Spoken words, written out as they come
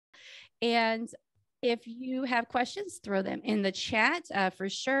And if you have questions, throw them in the chat for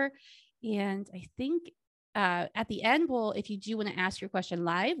sure. And I think at the end, if you do want to ask your question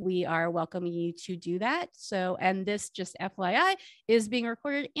live, we are welcoming you to do that. So, and this, just FYI, is being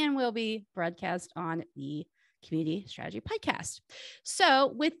recorded and will be broadcast on the Community Strategy Podcast.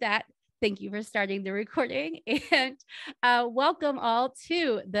 So with that, thank you for starting the recording, and welcome all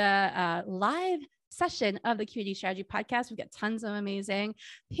to the live session of the Community Strategy Podcast. We've got tons of amazing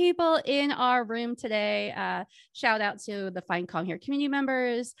people in our room today. Shout out to the Find Calm Here community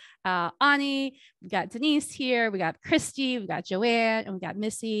members, Ani, we've got Denise here, we got Christy, we've got Joanne, and we got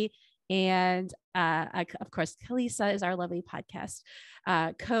Missy. And of course, Kalisa is our lovely podcast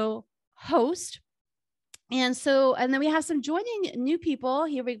co-host. And then we have some joining new people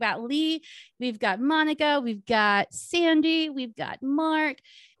here. We've got Lee, we've got Monica, we've got Sandy, we've got Mark.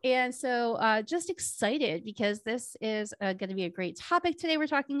 And so just excited because this is going to be a great topic today we're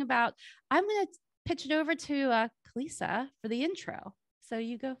talking about. I'm going to pitch it over to Kalisa for the intro. So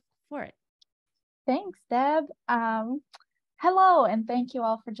you go for it. Thanks, Deb. Hello, and thank you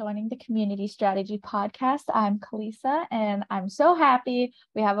all for joining the Community Strategy Podcast. I'm Kalisa, and I'm so happy.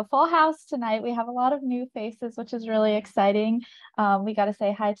 We have a full house tonight. We have a lot of new faces, which is really exciting. We got to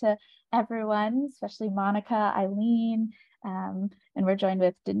say hi to everyone, especially Monica, Eileen, and we're joined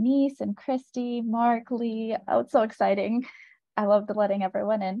with Denise and Christy, Mark, Lee. Oh, it's so exciting. I love letting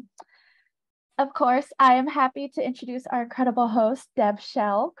everyone in. Of course, I am happy to introduce our incredible host, Deb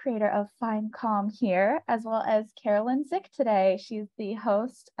Shell, creator of Find Calm Here, as well as Carolyn Zick today. She's the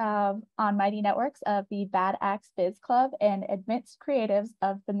host on Mighty Networks of the Bad Axe Biz Club and AMIDST Creatives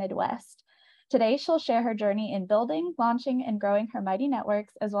of the Midwest. Today, she'll share her journey in building, launching, and growing her Mighty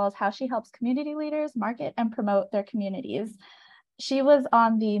Networks, as well as how she helps community leaders market and promote their communities. She was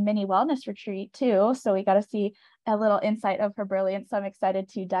on the mini wellness retreat too, so we got to see a little insight of her brilliance. So I'm excited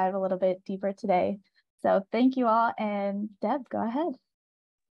to dive a little bit deeper today. So thank you all, and Deb, go ahead.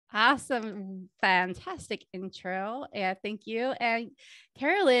 Awesome. Fantastic intro. And thank you. And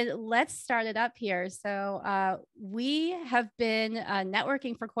Carolyn, let's start it up here. So we have been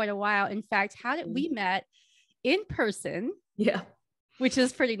networking for quite a while. In fact, we met in person? Yeah. Which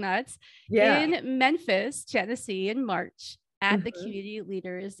is pretty nuts. Yeah. In Memphis, Tennessee in March at the Community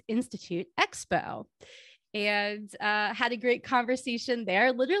Leaders Institute Expo. And had a great conversation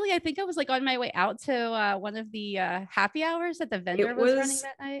there. Literally, I think I was like on my way out to one of the happy hours that the vendor was running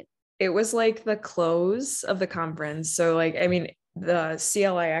that night. It was like the close of the conference. So like, I mean, the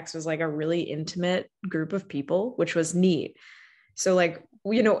CLIX was like a really intimate group of people, which was neat. So like,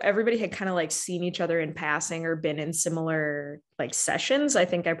 you know, everybody had kind of like seen each other in passing or been in similar like sessions. I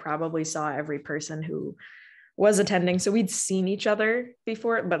think I probably saw every person who was attending. So we'd seen each other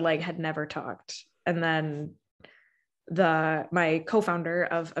before, but like had never talked. And then my co-founder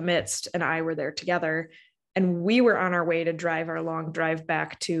of AMIDST and I were there together, and we were on our way to drive our long drive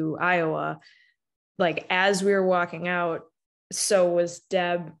back to Iowa. Like as we were walking out, so was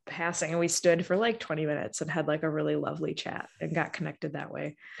Deb passing, and we stood for like 20 minutes and had like a really lovely chat and got connected that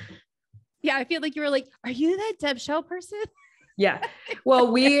way. Yeah. I feel like you were like, are you that Deb Shell person? Yeah.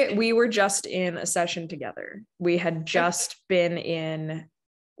 Well, we were just in a session together. We had just been in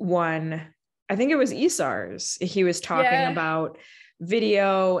one, I think it was Isar's. He was talking about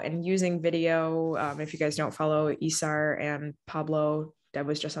video and using video. If you guys don't follow Isar and Pablo, Deb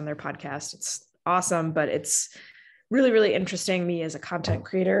was just on their podcast. It's awesome, but it's really, really interesting. Me as a content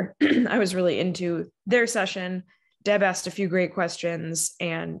creator, I was really into their session. Deb asked a few great questions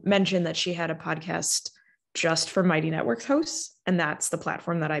and mentioned that she had a podcast just for Mighty Networks hosts, and that's the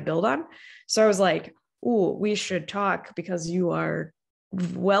platform that I build on. So I was like, "Ooh, we should talk because you are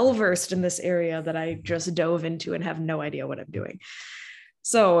well-versed in this area that I just dove into and have no idea what I'm doing."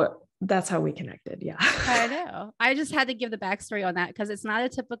 So that's how we connected. Yeah. I know. I just had to give the backstory on that because it's not a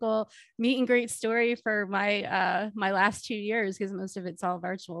typical meet and greet story for my my last 2 years, because most of it's all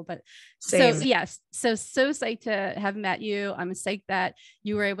virtual. But Same. So yes, so psyched to have met you. I'm psyched that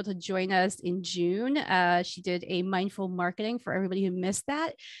you were able to join us in June. She did a mindful marketing for everybody who missed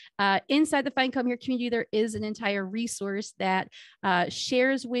that. Inside the Find Calm Here community, there is an entire resource that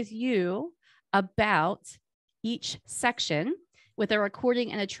shares with you about each section, with a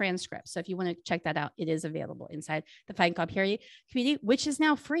recording and a transcript. So if you want to check that out, it is available inside the Find Calm Here community, which is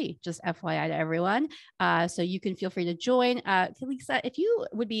now free, just FYI to everyone. So you can feel free to join. Kalisa, if you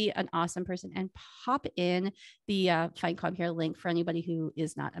would be an awesome person and pop in the Find Calm Here link for anybody who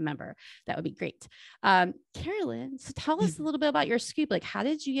is not a member, that would be great. Carolyn, so tell us a little bit about your scoop. Like, how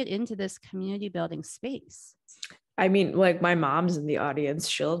did you get into this community building space? I mean, like my mom's in the audience.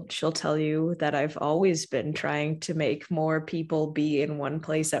 She'll tell you that I've always been trying to make more people be in one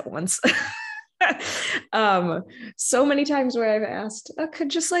place at once. So many times where I've asked, could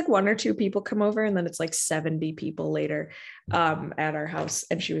just like one or two people come over, and then it's like 70 people later at our house.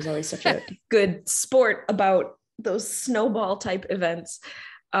 And she was always such a good sport about those snowball type events.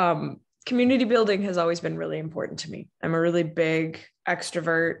 Community building has always been really important to me. I'm a really big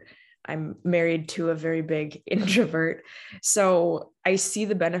extrovert. I'm married to a very big introvert. So I see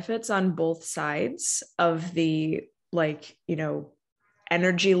the benefits on both sides of the, like, you know,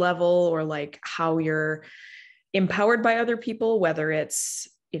 energy level, or like how you're empowered by other people, whether it's,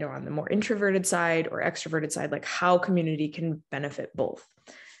 you know, on the more introverted side or extroverted side, like how community can benefit both.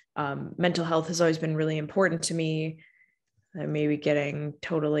 Mental health has always been really important to me. I may be getting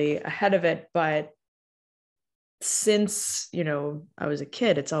totally ahead of it, but since, you know, I was a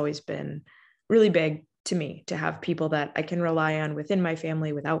kid, it's always been really big to me to have people that I can rely on within my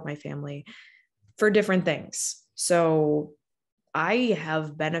family, without my family, for different things. So I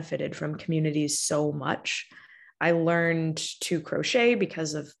have benefited from communities so much. I learned to crochet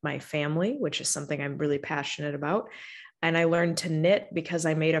because of my family, which is something I'm really passionate about. And I learned to knit because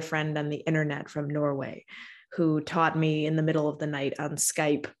I made a friend on the internet from Norway who taught me in the middle of the night on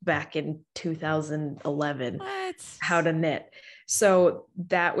Skype back in 2011 how to knit. So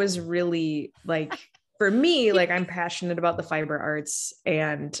that was really, like, for me, like, I'm passionate about the fiber arts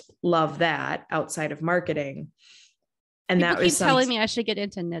and love that outside of marketing. And People that was keep telling me I should get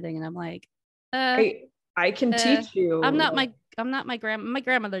into knitting, and I'm like, I can teach you. I'm not my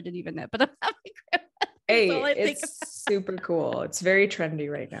grandmother didn't even knit, but I'm not my grandmother. Hey, it's super cool. It's very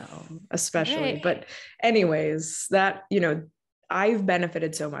trendy right now, especially. Right. But anyways, that, you know, I've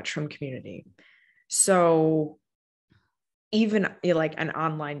benefited so much from community. So even, you know, like an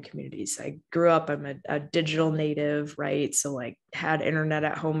online communities, I grew up, I'm a digital native, right? So like had internet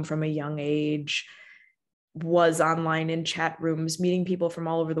at home from a young age, was online in chat rooms, meeting people from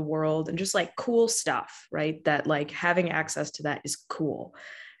all over the world, and just like cool stuff, right? That like having access to that is cool,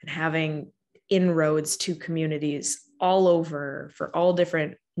 and having inroads to communities all over for all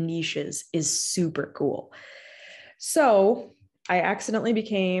different niches is super cool. So I accidentally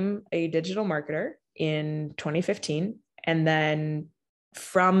became a digital marketer in 2015. And then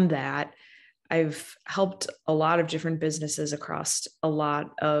from that, I've helped a lot of different businesses across a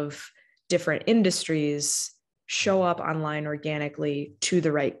lot of different industries show up online organically to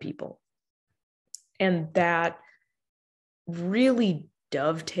the right people. And that really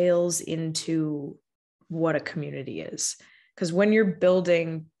dovetails into what a community is. Because when you're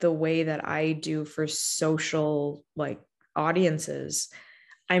building the way that I do for social, like, audiences,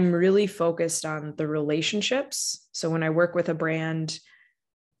 I'm really focused on the relationships. So when I work with a brand,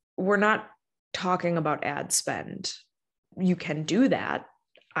 we're not talking about ad spend. You can do that.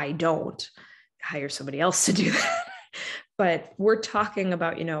 I don't. Hire somebody else to do that. But we're talking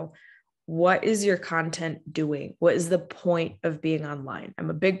about, you know, what is your content doing? What is the point of being online? I'm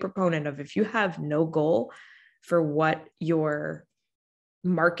a big proponent of, if you have no goal for what your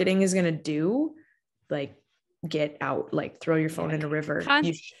marketing is going to do, like, get out, like throw your phone in a river.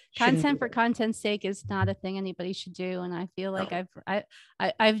 Content for content's sake is not a thing anybody should do. And I feel like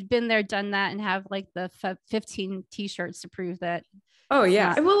I've been there, done that, and have like the 15 t-shirts to prove that. Oh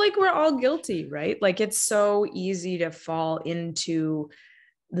yeah. Well, like, we're all guilty, right? Like, it's so easy to fall into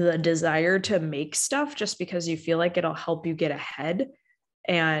the desire to make stuff just because you feel like it'll help you get ahead.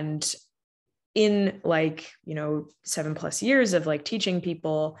 And in, like, you know, 7+ years of like teaching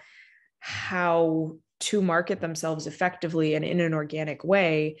people how to market themselves effectively and in an organic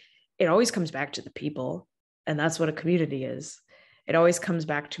way, it always comes back to the people. And that's what a community is. It always comes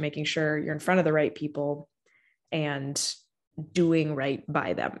back to making sure you're in front of the right people and doing right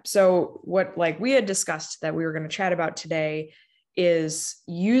by them. So what, like, we had discussed that we were going to chat about today is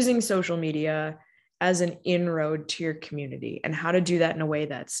using social media as an inroad to your community, and how to do that in a way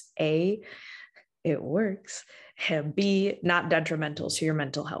that's A, it works, and B, not detrimental to your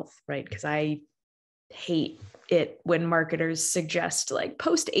mental health, right? Because I hate it when marketers suggest, like,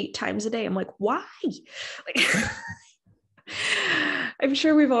 post 8 times a day. I'm like, why? Like, I'm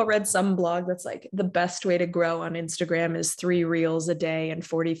sure we've all read some blog that's like, the best way to grow on Instagram is 3 reels a day and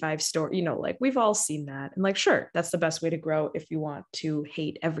 45 stories. You know, like, we've all seen that. And like, sure, that's the best way to grow if you want to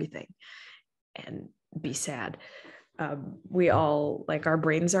hate everything and be sad. We all, like, our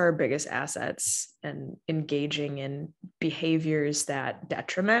brains are our biggest assets, and engaging in behaviors that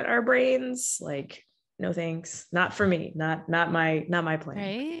detriment our brains, like, no thanks, not for me, not my plan.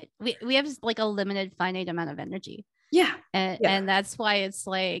 Right. We have like a limited finite amount of energy. Yeah. And that's why it's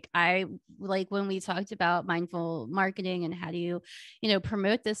like, I like when we talked about mindful marketing and how do you,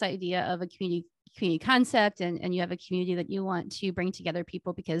 promote this idea of a community concept, and you have a community that you want to bring together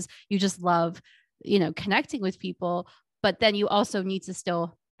people because you just love, connecting with people, but then you also need to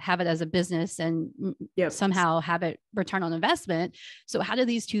still have it as a business and somehow have it return on investment. So how do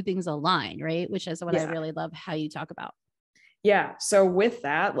these two things align, right? Which is what I really love how you talk about. Yeah. So with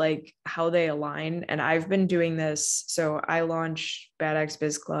that, like how they align, and I've been doing this. So I launched Bad X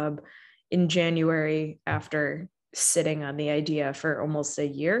Biz Club in January after sitting on the idea for almost a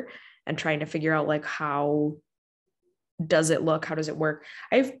year and trying to figure out like, how does it look? How does it work?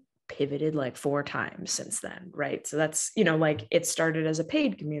 I've pivoted like 4 times since then. Right. So that's, like it started as a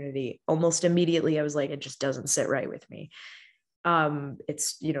paid community. Almost immediately I was like, it just doesn't sit right with me.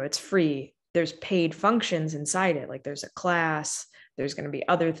 It's, it's free. There's paid functions inside it. Like there's a class, there's going to be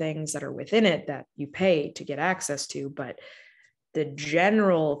other things that are within it that you pay to get access to, but the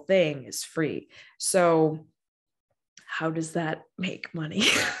general thing is free. So how does that make money?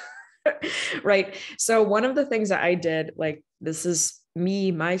 Right. So one of the things that I did, like, this is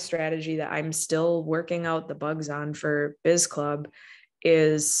my strategy that I'm still working out the bugs on for Biz Club,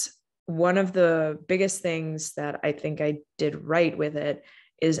 is one of the biggest things that I think I did right with it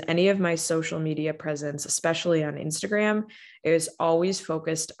is any of my social media presence, especially on Instagram, is always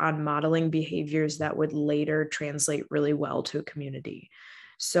focused on modeling behaviors that would later translate really well to a community.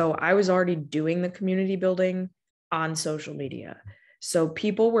 So I was already doing the community building on social media. So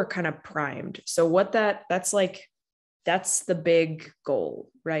people were kind of primed. So that's the big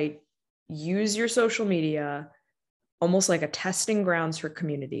goal, right? Use your social media almost like a testing grounds for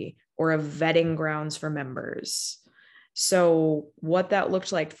community or a vetting grounds for members. So what that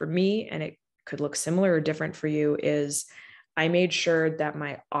looked like for me, and it could look similar or different for you, is I made sure that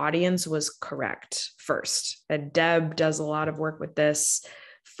my audience was correct first. And Deb does a lot of work with this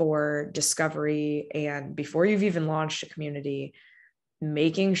for discovery. And before you've even launched a community,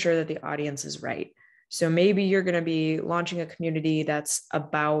 making sure that the audience is right. So maybe you're going to be launching a community that's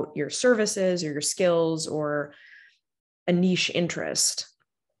about your services or your skills or a niche interest.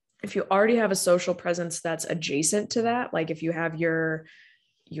 If you already have a social presence that's adjacent to that, like if you have your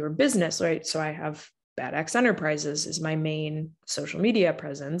business, right? So I have Bad X Enterprises is my main social media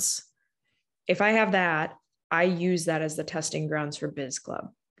presence. If I have that, I use that as the testing grounds for Biz Club.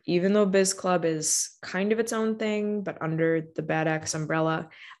 Even though Biz Club is kind of its own thing, but under the Bad X umbrella,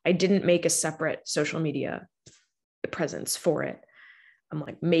 I didn't make a separate social media presence for it. I'm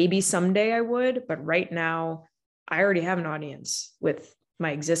like, maybe someday I would, but right now I already have an audience with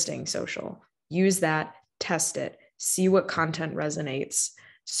my existing social. Use that, test it, see what content resonates,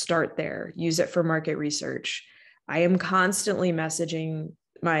 start there, use it for market research. I am constantly messaging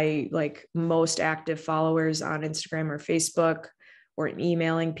my like most active followers on Instagram or Facebook, or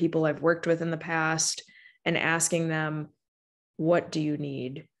emailing people I've worked with in the past and asking them, what do you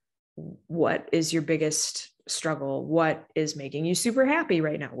need? What is your biggest struggle? What is making you super happy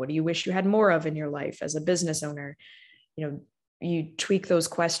right now? What do you wish you had more of in your life as a business owner? You tweak those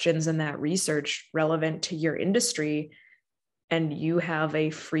questions and that research relevant to your industry, and you have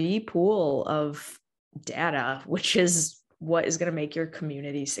a free pool of data, which is what is going to make your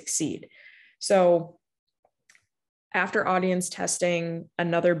community succeed. So after audience testing,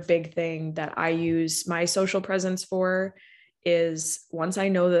 another big thing that I use my social presence for is once I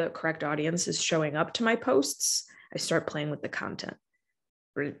know the correct audience is showing up to my posts, I start playing with the content.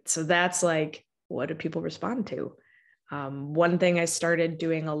 So that's like, what do people respond to? One thing I started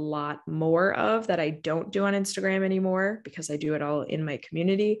doing a lot more of that I don't do on Instagram anymore because I do it all in my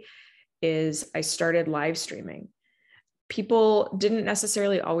community is I started live streaming. People didn't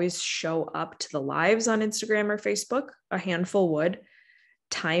necessarily always show up to the lives on Instagram or Facebook. A handful would.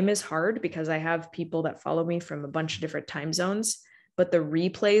 Time is hard because I have people that follow me from a bunch of different time zones, but the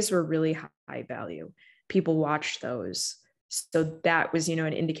replays were really high value. People watched those. So that was, an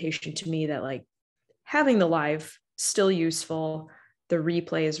indication to me that like having the live still useful. The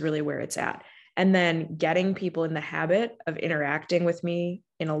replay is really where it's at. And then getting people in the habit of interacting with me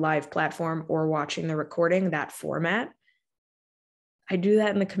in a live platform or watching the recording, that format. I do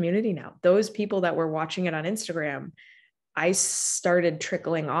that in the community now. Those people that were watching it on Instagram, I started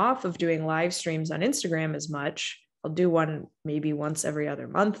trickling off of doing live streams on Instagram as much. I'll do one maybe once every other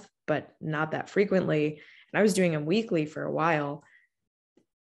month, but not that frequently. And I was doing them weekly for a while.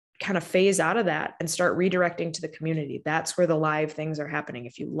 Kind of phase out of that and start redirecting to the community. That's where the live things are happening.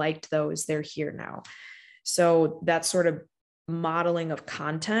 If you liked those, they're here now. So that sort of modeling of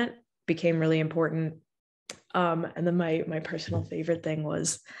content became really important. And then my personal favorite thing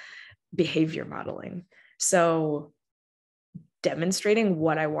was behavior modeling. So demonstrating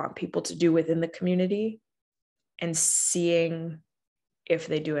what I want people to do within the community and seeing if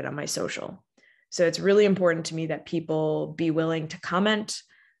they do it on my social. So it's really important to me that people be willing to comment,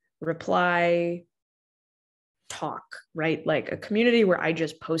 reply, talk, right? Like a community where I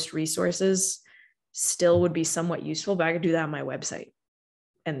just post resources still would be somewhat useful, but I could do that on my website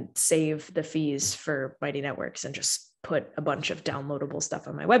and save the fees for Mighty Networks and just put a bunch of downloadable stuff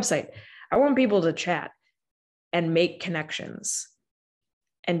on my website. I want people to chat and make connections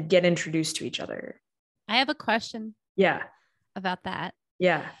and get introduced to each other. I have a question. Yeah. About that.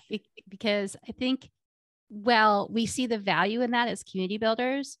 Yeah. Because I think, well, we see the value in that as community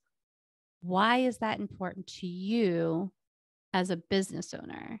builders. Why is that important to you as a business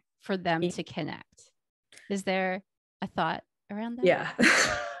owner for them to connect? Is there a thought around that?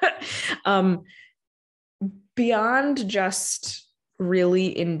 Yeah. Beyond just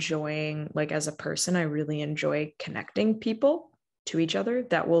really enjoying, like as a person, I really enjoy connecting people to each other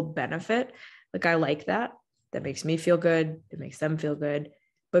that will benefit. Like I like that. That makes me feel good. It makes them feel good.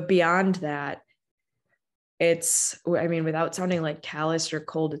 But beyond that, it's, I mean, without sounding like callous or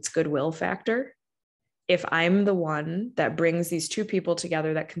cold, it's goodwill factor. If I'm the one that brings these two people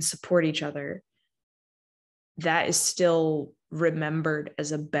together that can support each other, that is still remembered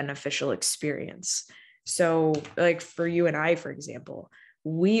as a beneficial experience. So like for you and I, for example,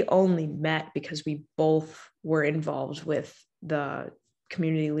 we only met because we both were involved with the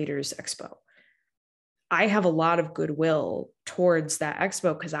Community Leaders Expo. I have a lot of goodwill towards that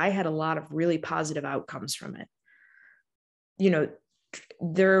expo because I had a lot of really positive outcomes from it. You know,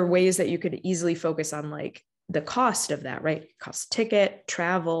 there are ways that you could easily focus on like the cost of that, right? Cost ticket,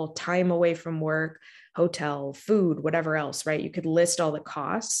 travel, time away from work, hotel, food, whatever else, right? You could list all the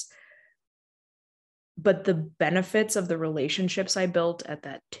costs. But the benefits of the relationships I built at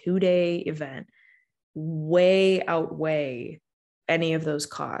that 2-day event way outweigh any of those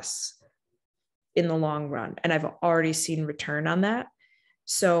costs in the long run. And I've already seen return on that.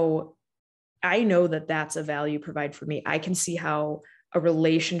 So I know that that's a value provide for me. I can see how a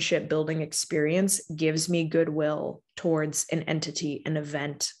relationship building experience gives me goodwill towards an entity, an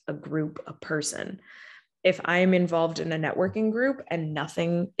event, a group, a person. If I'm involved in a networking group and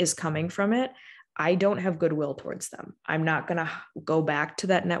nothing is coming from it, I don't have goodwill towards them. I'm not going to go back to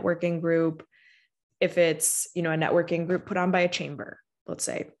that networking group. If it's, you know, a networking group put on by a chamber, let's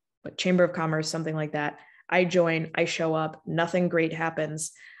say, but Chamber of Commerce, something like that. I join, I show up, nothing great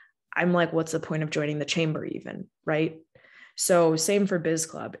happens. I'm like, what's the point of joining the chamber even, right? So same for Biz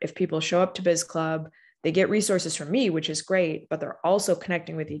Club. If people show up to Biz Club, they get resources from me, which is great, but they're also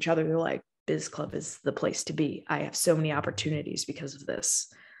connecting with each other. They're like, Biz Club is the place to be. I have so many opportunities because of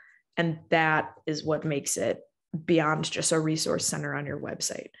this. And that is what makes it beyond just a resource center on your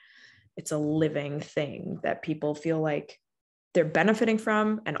website. It's a living thing that people feel like they're benefiting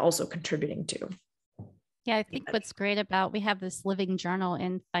from and also contributing to. Yeah, I think what's great about, we have this living journal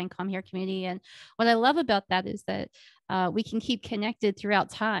in Find Calm Here community. And what I love about that is that we can keep connected throughout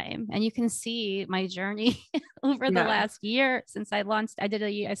time. And you can see my journey over the last year since I launched. I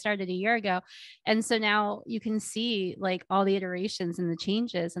started a year ago. And so now you can see like all the iterations and the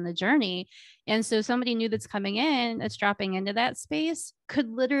changes and the journey. And so somebody new that's coming in, that's dropping into that space, could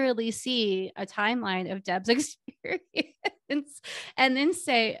literally see a timeline of Deb's experience and then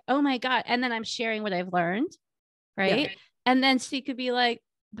say, oh my God. And then I'm sharing what I've learned. Right. Yeah. And then she could be like,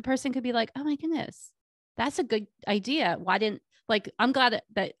 the person could be like, oh my goodness, that's a good idea. Why didn't, like, I'm glad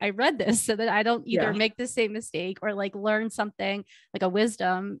that I read this so that I don't either make the same mistake or like learn something like a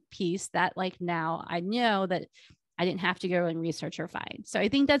wisdom piece that like now I know that I didn't have to go and research or find. So I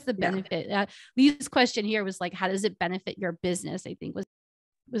think that's the benefit. Lee's question here was like, how does it benefit your business? I think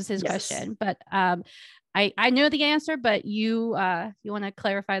was his question, but I know the answer, but you want to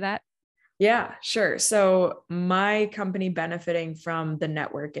clarify that? Yeah, sure. So my company benefiting from the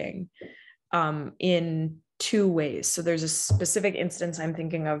networking in 2 ways. So there's a specific instance I'm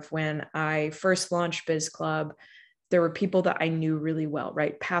thinking of when I first launched Biz Club. There were people that I knew really well,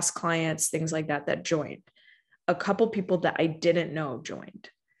 right? Past clients, things like that, that joined. A couple people that I didn't know joined,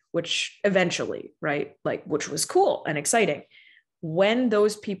 which eventually, right? Like, which was cool and exciting. When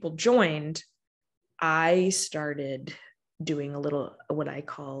those people joined, I started doing a little, what I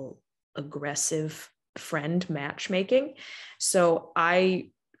call aggressive friend matchmaking. So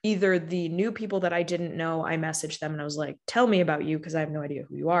either the new people that I didn't know, I messaged them and I was like, tell me about you, because I have no idea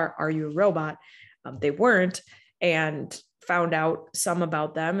who you are. Are you a robot? They weren't, and found out some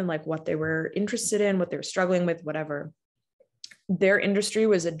about them and like what they were interested in, what they were struggling with, whatever. Their industry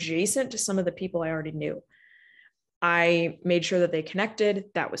was adjacent to some of the people I already knew. I made sure that they connected.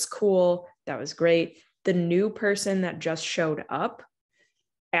 That was cool. That was great. the new person that just showed up,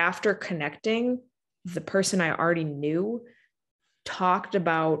 after connecting, the person I already knew talked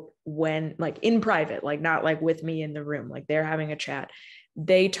about when, like in private, like not like with me in the room, like they're having a chat.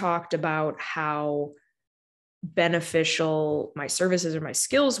 They talked about how beneficial my services or my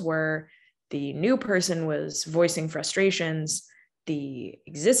skills were. The new person was voicing frustrations. The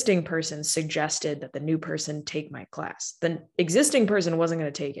existing person suggested that the new person take my class. The existing person wasn't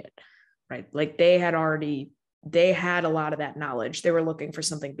going to take it, right? Like they had a lot of that knowledge. They were looking for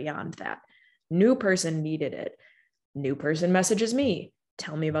something beyond that. New person needed it. New person messages me,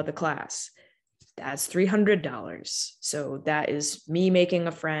 tell me about the class. That's $300. So that is me making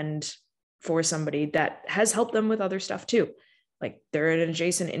a friend for somebody that has helped them with other stuff too. Like they're in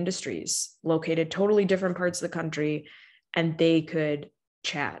adjacent industries, located totally different parts of the country, and they could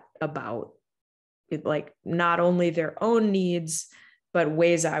chat about it, like not only their own needs, but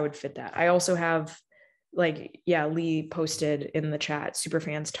ways I would fit that. I also have Lee posted in the chat,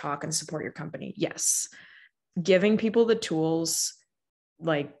 superfans talk and support your company. Yes. Giving people the tools,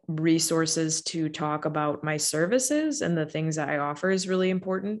 like resources to talk about my services and the things that I offer is really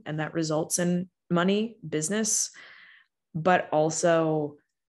important. And that results in money, business, but also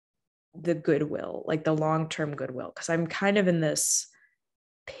the goodwill, like the long-term goodwill. Cause I'm kind of in this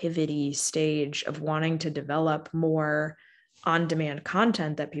pivoty stage of wanting to develop more on-demand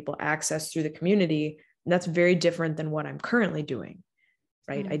content that people access through the community. And that's very different than what I'm currently doing,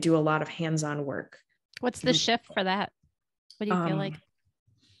 right? I do a lot of hands-on work. What's the shift for that? What do you feel like?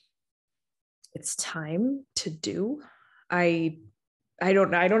 It's time to do. I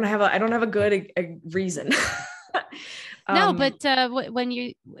don't have a good reason. No, but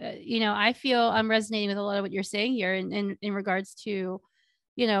when I feel I'm resonating with a lot of what you're saying here in regards to,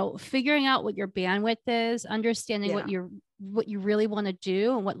 figuring out what your bandwidth is, understanding what you really want to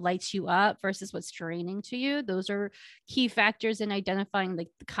do and what lights you up versus what's draining to you. Those are key factors in identifying like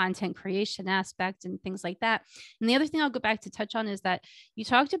the content creation aspect and things like that. And the other thing I'll go back to touch on is that you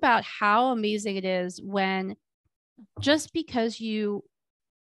talked about how amazing it is when just because you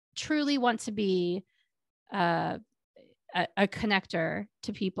truly want to be a connector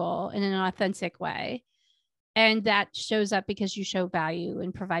to people in an authentic way, and that shows up because you show value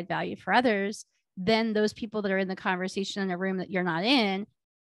and provide value for others, then those people that are in the conversation in a room that you're not in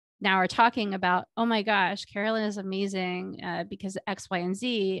now are talking about, oh my gosh, Carolyn is amazing because X, Y, and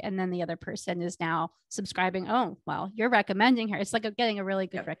Z. And then the other person is now subscribing. Oh, well, you're recommending her. It's like getting a really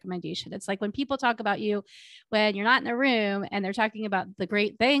good recommendation. It's like when people talk about you when you're not in the room and they're talking about the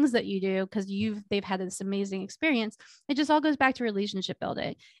great things that you do because they've had this amazing experience. It just all goes back to relationship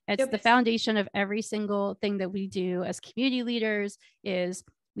building. It's the foundation of every single thing that we do as community leaders is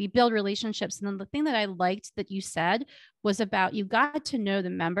we build relationships. And then the thing that I liked that you said was about you got to know the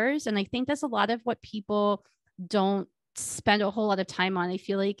members. And I think that's a lot of what people don't spend a whole lot of time on. I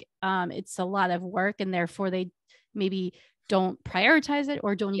feel like it's a lot of work and therefore they maybe don't prioritize it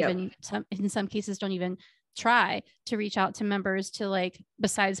or don't even, in some cases, don't even try to reach out to members to like,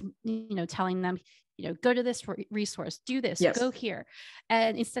 besides, telling them, go to this resource, do this, go here.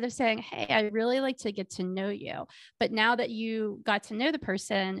 And instead of saying, hey, I really like to get to know you. But now that you got to know the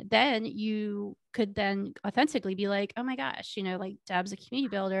person, then you could then authentically be like, oh my gosh, like Deb's a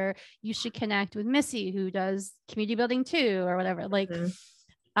community builder. You should connect with Missy who does community building too, or whatever. Like,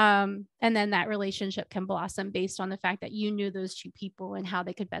 and then that relationship can blossom based on the fact that you knew those two people and how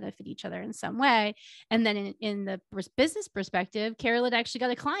they could benefit each other in some way. And then in the business perspective, Carolyn actually got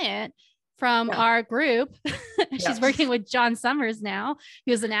a client from our group. She's working with John Summers now,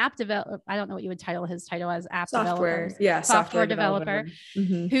 who's an app developer. I don't know what you would title his title as, software developer,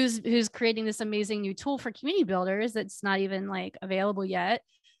 who's creating this amazing new tool for community builders that's not even like available yet.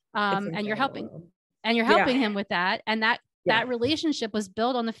 And you're helping him with that. And that relationship was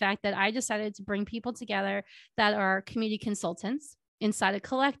built on the fact that I decided to bring people together that are community consultants inside a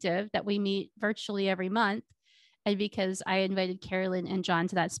collective that we meet virtually every month. And because I invited Carolyn and John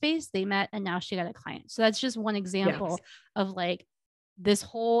to that space, they met and now she got a client. So that's just one example of like this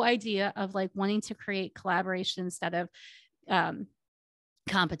whole idea of like wanting to create collaboration instead of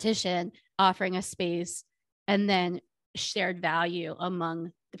competition, offering a space and then shared value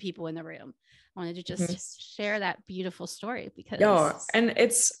among the people in the room. I wanted to just share that beautiful story because and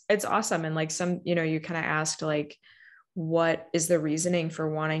it's awesome. And like you kind of asked like, what is the reasoning for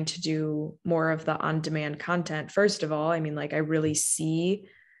wanting to do more of the on-demand content? First of all, I mean, like I really see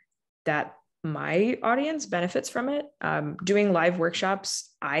that my audience benefits from it. Doing live workshops,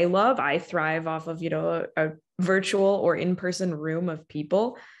 I thrive off of, a virtual or in-person room of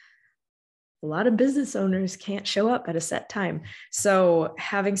people. a lot of business owners can't show up at a set time. So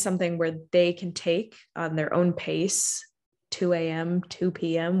having something where they can take on their own pace, 2 a.m., 2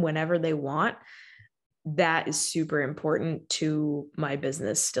 p.m., whenever they want, that is super important to my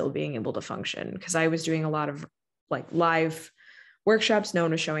business still being able to function. Because I was doing a lot of like live workshops, no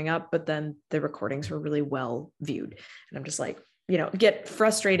one was showing up, but then the recordings were really well viewed. And I'm just like, get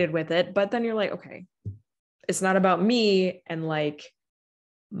frustrated with it. But then you're like, okay, it's not about me and like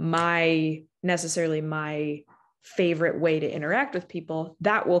my favorite way to interact with people.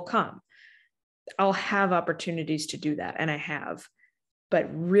 That will come. I'll have opportunities to do that. And I have, but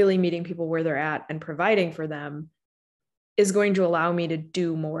really meeting people where they're at and providing for them is going to allow me to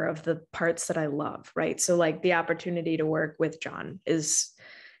do more of the parts that I love. Right. So like the opportunity to work with John is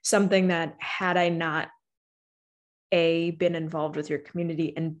something that had I not A, been involved with your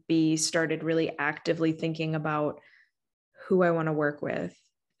community, and B, started really actively thinking about who I want to work with,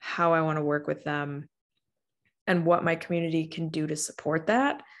 how I want to work with them, and what my community can do to support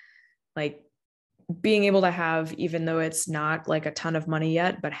that. Like being able to have, even though it's not like a ton of money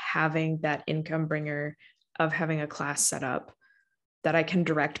yet, but having that income bringer of having a class set up that I can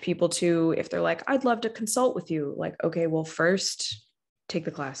direct people to if they're like, I'd love to consult with you. Like, okay, well, first take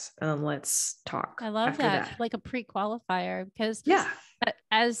the class and then let's talk. I love that. Like a pre-qualifier, because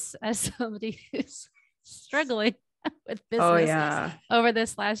as somebody who's struggling with business over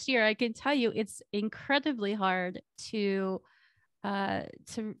this last year, I can tell you it's incredibly hard to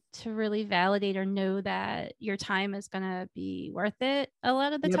really validate or know that your time is going to be worth it. A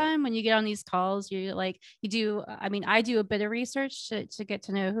lot of the time when you get on these calls, you're like, I do a bit of research to get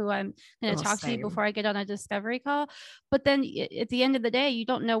to know who I'm going to talk to before I get on a discovery call. But then at the end of the day, you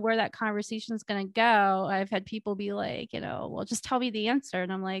don't know where that conversation is going to go. I've had people be like, well, just tell me the answer.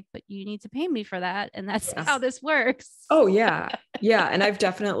 And I'm like, but you need to pay me for that. And that's how this works. Oh yeah. Yeah. And I've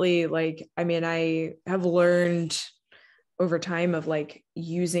definitely I have learned over time of like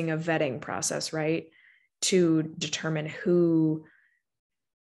using a vetting process, right, to determine who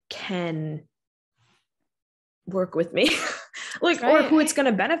can work with me, or who it's going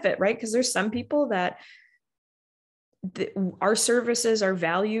to benefit, right? Because there's some people that our services, our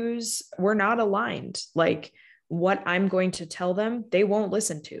values, we're not aligned. Like what I'm going to tell them, they won't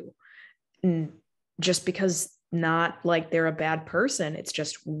listen to. And just because not like they're a bad person, it's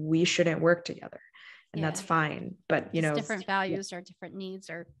just we shouldn't work together. And that's fine. But, different values or different needs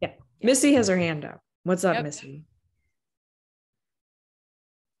or. Yeah. Missy has her hand up. What's up, Missy?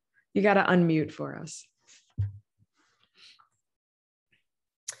 You got to unmute for us.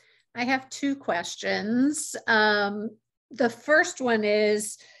 I have two questions. The first one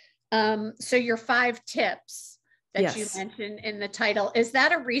is, so your 5 tips that you mentioned in the title, is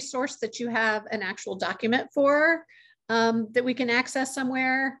that a resource that you have an actual document for that we can access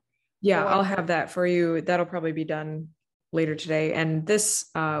somewhere? Yeah, I'll have that for you. That'll probably be done later today. And this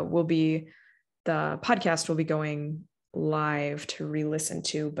the podcast will be going live to re-listen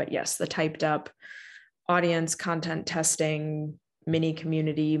to. But yes, the typed up audience content testing, mini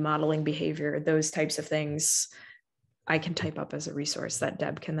community modeling behavior, those types of things, I can type up as a resource that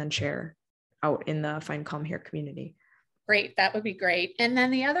Deb can then share out in the Find Calm Here community. Great. That would be great. And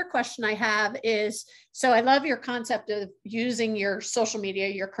then the other question I have is, so I love your concept of using your social media,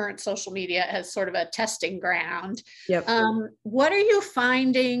 your current social media as sort of a testing ground. Yep. What are you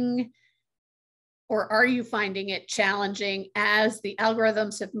finding, or are you finding it challenging as the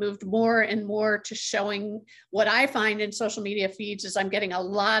algorithms have moved more and more to showing? What I find in social media feeds is I'm getting a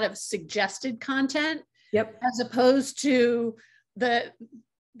lot of suggested content, as opposed to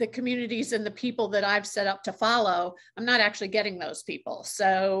the communities and the people that I've set up to follow. I'm not actually getting those people.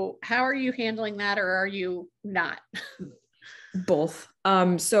 So how are you handling that, or are you not? Both.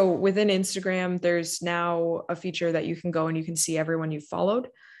 So within Instagram, there's now a feature that you can go and you can see everyone you've followed.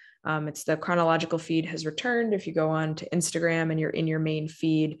 It's the chronological feed has returned. If you go on to Instagram and you're in your main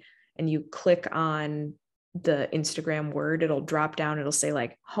feed and you click on the Instagram word, it'll drop down. It'll say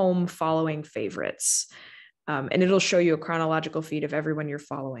like home following favorites. And it'll show you a chronological feed of everyone you're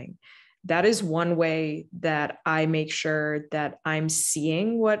following. That is one way that I make sure that I'm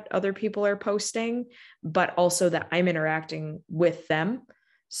seeing what other people are posting, but also that I'm interacting with them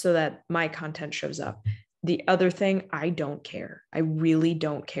so that my content shows up. The other thing, I don't care. I really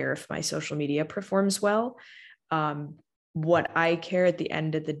don't care if my social media performs well. What I care at the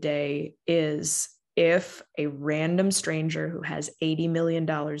end of the day is if a random stranger who has $80 million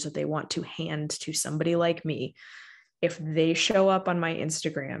that they want to hand to somebody like me, if they show up on my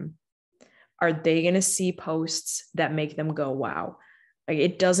Instagram, are they going to see posts that make them go, wow? Like,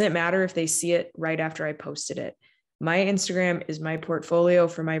 it doesn't matter if they see it right after I posted it. My Instagram is my portfolio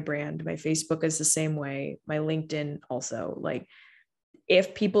for my brand. My Facebook is the same way. My LinkedIn also. Like,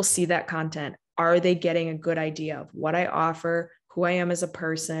 if people see that content, are they getting a good idea of what I offer, who I am as a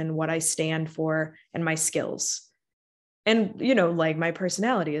person, what I stand for, and my skills? And, like my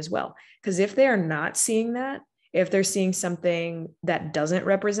personality as well. Because if they are not seeing that, if they're seeing something that doesn't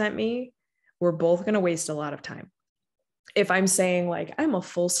represent me, we're both going to waste a lot of time. If I'm saying like, I'm a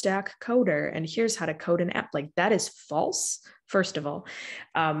full stack coder and here's how to code an app, like that is false, first of all.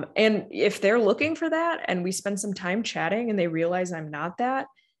 And if they're looking for that and we spend some time chatting and they realize I'm not that,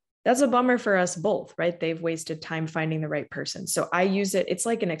 that's a bummer for us both, right? They've wasted time finding the right person. So I use it. It's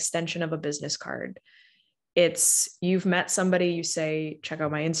like an extension of a business card. It's, you've met somebody, you say, check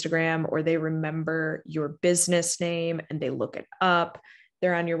out my Instagram, or they remember your business name and they look it up.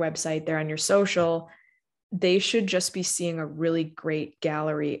 They're on your website, they're on your social. They should just be seeing a really great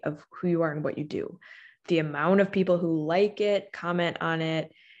gallery of who you are and what you do. The amount of people who like it, comment on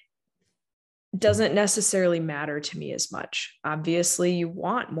it, doesn't necessarily matter to me as much. Obviously, you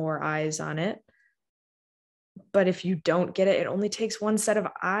want more eyes on it. But if you don't get it, it only takes one set of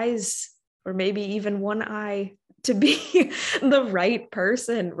eyes, or maybe even one eye, to be the right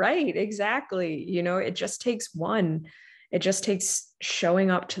person. Right, exactly. It just takes one. It just takes showing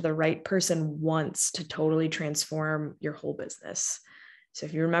up to the right person once to totally transform your whole business. So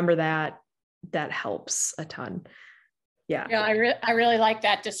if you remember that, that helps a ton. Yeah. Yeah, I really like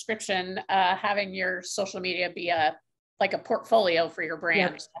that description, having your social media be like a portfolio for your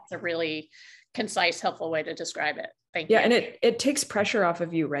brand. Yep. That's a really concise, helpful way to describe it. Thank you. Yeah. And it takes pressure off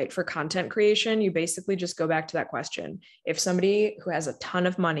of you, right? For content creation, you basically just go back to that question. If somebody who has a ton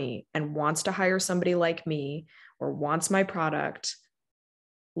of money and wants to hire somebody like me or wants my product,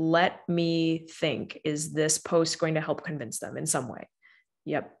 let me think, is this post going to help convince them in some way?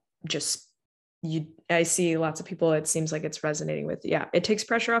 Yep. I see lots of people, it seems like it's resonating with. Yeah. It takes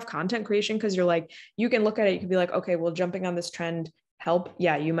pressure off content creation, because you're like, you can look at it, you can be like, okay, well, jumping on this trend help.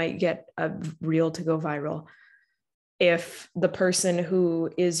 Yeah. You might get a reel to go viral. If the person who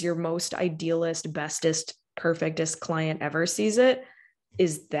is your most idealist, bestest, perfectest client ever sees it,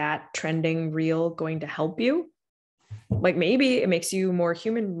 is that trending reel going to help you? Like, maybe it makes you more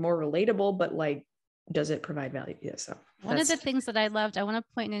human, more relatable, but like, does it provide value? Yeah. So one of the things that I loved, I want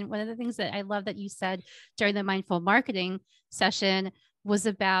to point in, one of the things that I love that you said during the mindful marketing session was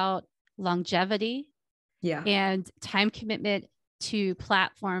about longevity. Yeah. And time commitment to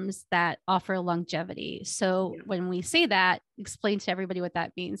platforms that offer longevity. So when we say that, explain to everybody what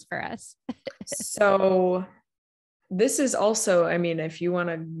that means for us. So this is also, I mean, if you want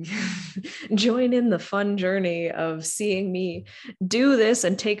to join in the fun journey of seeing me do this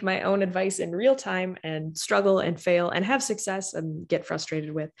and take my own advice in real time and struggle and fail and have success and get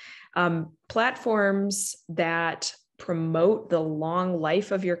frustrated with, platforms that promote the long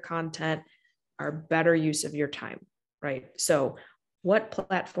life of your content are better use of your time, right? So what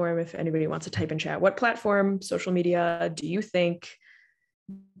platform, if anybody wants to type in chat, what platform, social media, do you think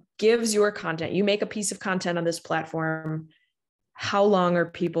gives your content? You make a piece of content on this platform, how long are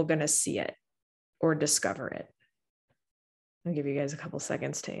people going to see it or discover it? I'll give you guys a couple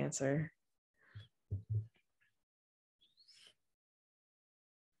seconds to answer.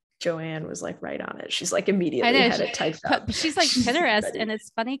 Joanne was like right on it. She's like immediately had it typed up. She's like Pinterest. And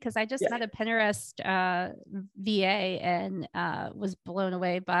it's funny because I just met a Pinterest VA and was blown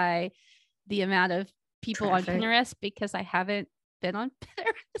away by the amount of people traffic on Pinterest, because I haven't been on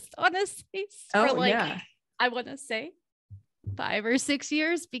Pinterest, honestly, for I want to say 5 or 6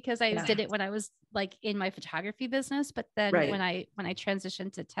 years, because I did it when I was like in my photography business. But then when I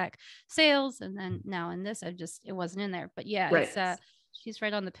transitioned to tech sales, and then now in this, it wasn't in there. But it's she's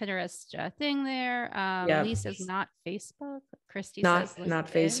right on the Pinterest thing there. Lisa's not Facebook. Christy says not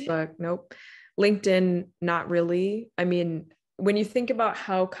Facebook. Nope. LinkedIn, not really. I mean, when you think about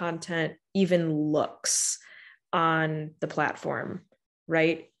how content even looks on the platform,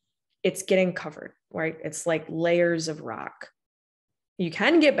 right? It's getting covered, right? It's like layers of rock. You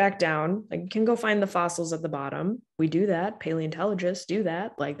can get back down, like you can go find the fossils at the bottom. We do that. Paleontologists do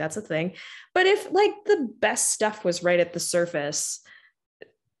that. Like that's a thing. But if like the best stuff was right at the surface,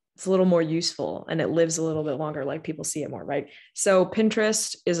 it's a little more useful and it lives a little bit longer, like people see it more, right? So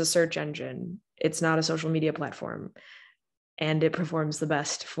Pinterest is a search engine. It's not a social media platform. And it performs the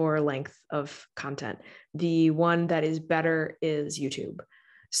best for length of content. The one that is better is YouTube.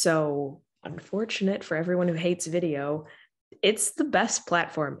 So unfortunate for everyone who hates video, it's the best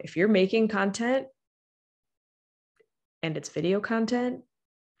platform. If you're making content and it's video content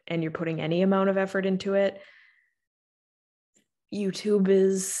and you're putting any amount of effort into it, YouTube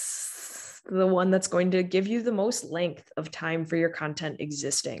is the one that's going to give you the most length of time for your content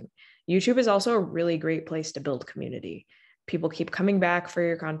existing. YouTube is also a really great place to build community. People keep coming back for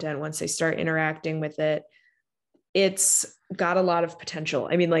your content once they start interacting with it. It's got a lot of potential.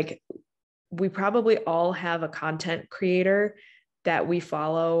 I mean, like, we probably all have a content creator that we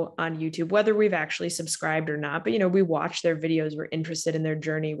follow on YouTube, whether we've actually subscribed or not, but, you know, we watch their videos, we're interested in their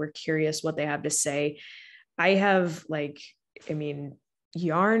journey, we're curious what they have to say. I have yarn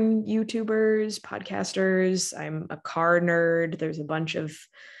YouTubers, podcasters. I'm a car nerd. There's a bunch of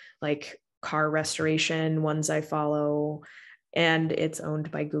like car restoration ones I follow, and it's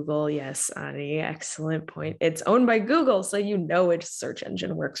owned by Google. Yes, Ani, excellent point. It's owned by Google, so you know its search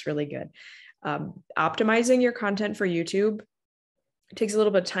engine works really good. Optimizing your content for YouTube takes a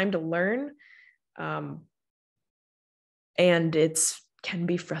little bit of time to learn, and it's can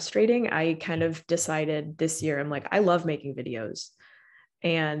be frustrating. I kind of decided this year, I'm like, I love making videos,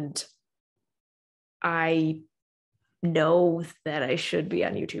 and I know that I should be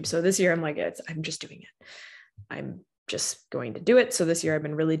on YouTube. So this year I'm like, I'm just doing it. I'm just going to do it. So this year I've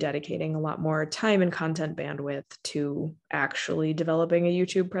been really dedicating a lot more time and content bandwidth to actually developing a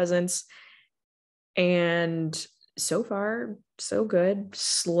YouTube presence. And so far, so good.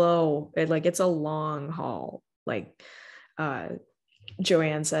 Slow. It's a long haul. Like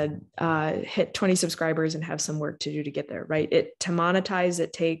Joanne said, hit 20 subscribers and have some work to do to get there, right? To monetize,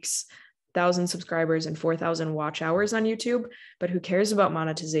 it takes 1,000 subscribers and 4,000 watch hours on YouTube, but who cares about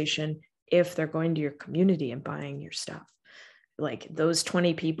monetization if they're going to your community and buying your stuff? Like those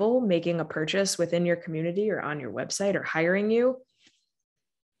 20 people making a purchase within your community or on your website or hiring you.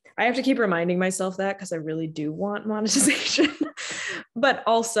 I have to keep reminding myself that because I really do want monetization. But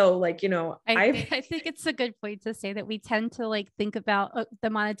also, like, you know, I think it's a good point to say that we tend to like think about the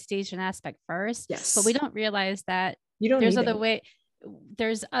monetization aspect first, yes, but we don't realize that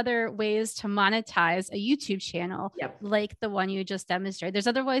there's other ways to monetize a YouTube channel, yep, like the one you just demonstrated. There's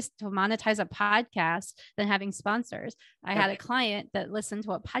other ways to monetize a podcast than having sponsors. I had a client that listened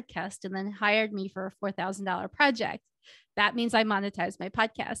to a podcast and then hired me for a $4,000 project. That means I monetize my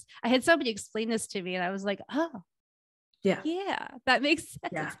podcast. I had somebody explain this to me and I was like, oh, yeah, that makes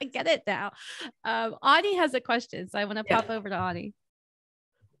sense. Yeah. I get it now. Ani has a question, so I want to pop over to Ani.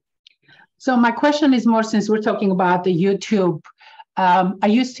 So my question is more, since we're talking about the YouTube, I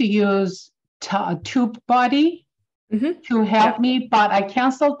used to use TubeBuddy to help me, but I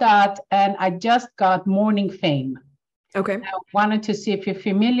canceled that and I just got Morning Fame. Okay. I wanted to see if you're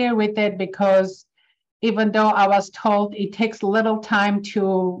familiar with it, because even though I was told it takes a little time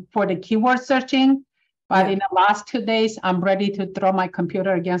for the keyword searching, but in the last 2 days, I'm ready to throw my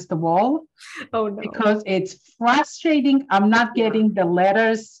computer against the wall. Oh, no. Because it's frustrating. I'm not getting the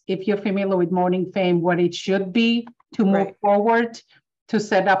letters, if you're familiar with Morning Fame, what it should be to move forward to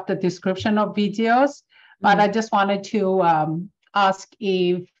set up the description of videos. But I just wanted to ask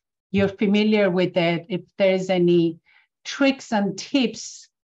if you're familiar with it, if there's any tricks and tips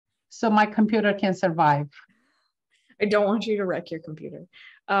so my computer can survive. I don't want you to wreck your computer.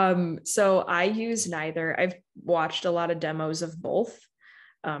 So I use neither. I've watched a lot of demos of both.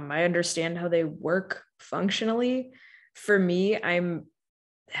 I understand how they work functionally. For me, I'm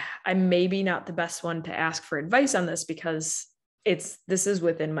maybe not the best one to ask for advice on this, because this is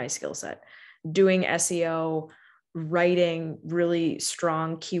within my skill set. Doing SEO, writing really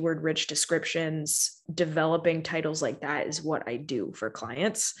strong keyword rich descriptions, developing titles like that is what I do for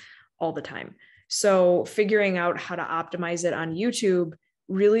clients all the time. So figuring out how to optimize it on YouTube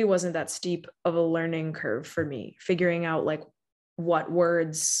really wasn't that steep of a learning curve for me. Figuring out like what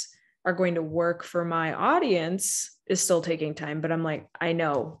words are going to work for my audience is still taking time, but I'm like, I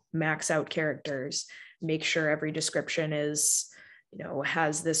know, max out characters, make sure every description is,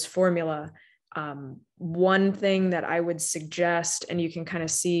 has this formula. One thing that I would suggest, and you can kind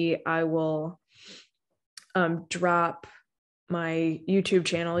of see, I will drop my YouTube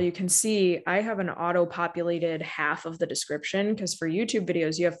channel. You can see I have an auto-populated half of the description, because for YouTube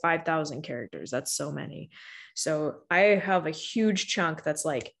videos, you have 5,000 characters. That's so many. So I have a huge chunk that's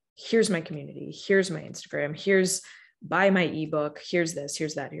like, here's my community, here's my Instagram, here's buy my ebook, here's this,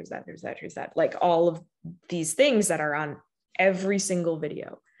 here's that, here's that, here's that, here's that. Like all of these things that are on every single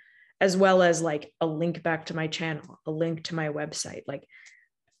video, as well as like a link back to my channel, a link to my website, like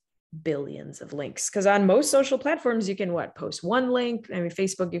billions of links. Because on most social platforms, you can post one link. I mean,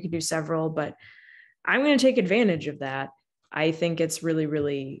 Facebook, you can do several, but I'm going to take advantage of that. I think it's really,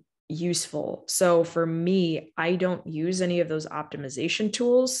 really useful. So for me, I don't use any of those optimization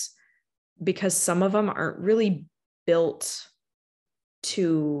tools because some of them aren't really built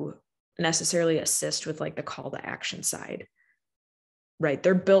to necessarily assist with like the call to action side, right?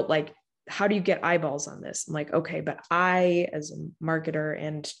 They're built like, how do you get eyeballs on this? I'm like, okay, but I, as a marketer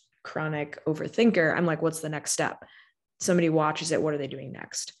and chronic overthinker, I'm like, what's the next step? Somebody watches it. What are they doing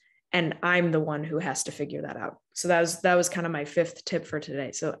next? And I'm the one who has to figure that out. So that was kind of my 5th tip for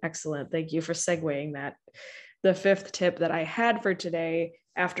today. So excellent. Thank you for segueing that. The 5th tip that I had for today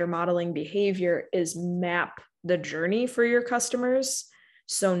after modeling behavior is map the journey for your customers.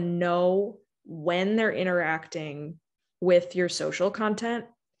 So know when they're interacting with your social content,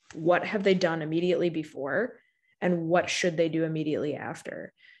 what have they done immediately before, and what should they do immediately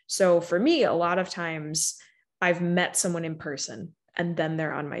after. So for me, a lot of times I've met someone in person and then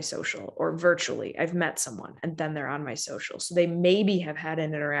they're on my social, or virtually I've met someone and then they're on my social. So they maybe have had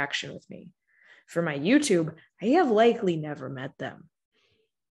an interaction with me. For my YouTube, I have likely never met them.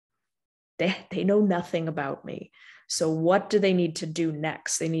 They know nothing about me. So what do they need to do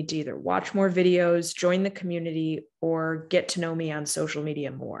next? They need to either watch more videos, join the community, or get to know me on social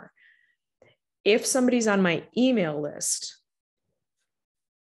media more. If somebody's on my email list,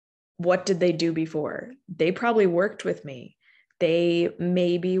 what did they do before? They probably worked with me. They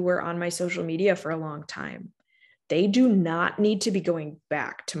maybe were on my social media for a long time. They do not need to be going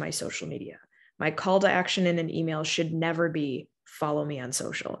back to my social media. My call to action in an email should never be follow me on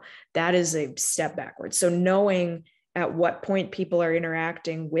social. That is a step backwards. So knowing at what point people are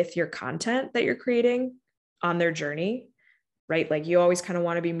interacting with your content that you're creating on their journey, right? Like you always kind of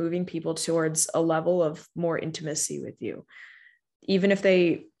want to be moving people towards a level of more intimacy with you. Even if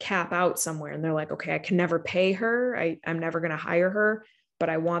they cap out somewhere and they're like, okay, I can never pay her. I'm never going to hire her, but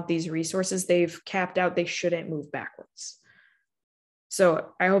I want these resources. They've capped out. They shouldn't move backwards. So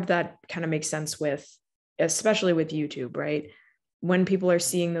I hope that kind of makes sense with, especially with YouTube, right? When people are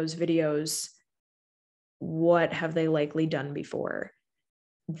seeing those videos, what have they likely done before?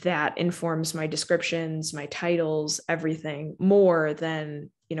 That informs my descriptions, my titles, everything more than,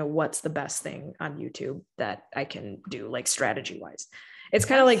 what's the best thing on YouTube that I can do, like strategy wise. It's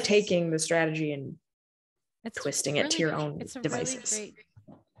kind of like taking the strategy and twisting it to your own devices. It's a really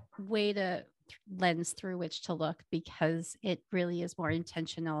great way to lens through which to look, because it really is more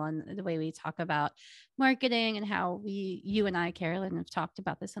intentional on the way we talk about marketing and how you and I, Carolyn, have talked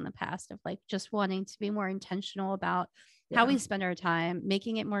about this in the past of like just wanting to be more intentional about how we spend our time,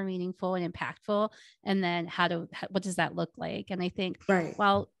 making it more meaningful and impactful. And then what does that look like? And I think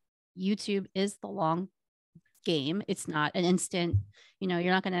while YouTube is the long game, it's not an instant, you're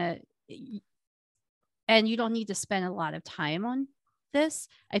not going to, and you don't need to spend a lot of time on this.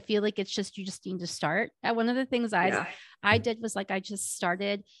 I feel like it's just, you just need to start. One of the things I did was like, I just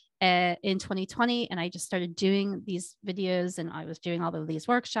started in 2020 and I just started doing these videos and I was doing all of these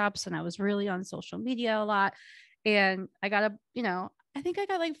workshops and I was really on social media a lot. And I got I think I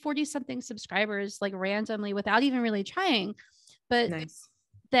got like 40 something subscribers, like randomly without even really trying. But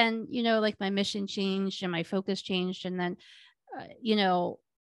then, like my mission changed and my focus changed. And then,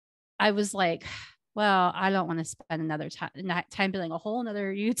 I was like, well, I don't want to spend another time building a whole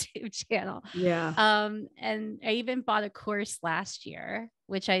nother YouTube channel. Yeah. And I even bought a course last year,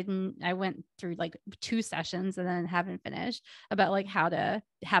 which I went through like 2 sessions and then haven't finished, about like how to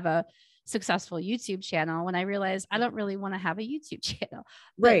have a successful YouTube channel, when I realized I don't really want to have a YouTube channel.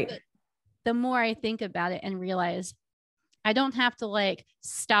 But the more I think about it and realize I don't have to like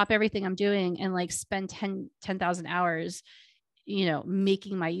stop everything I'm doing and like spend 10,000 hours,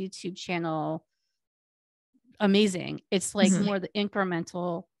 making my YouTube channel amazing. It's like more the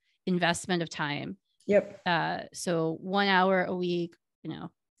incremental investment of time. So 1 hour a week,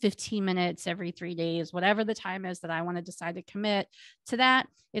 15 minutes every 3 days, whatever the time is that I want to decide to commit to that.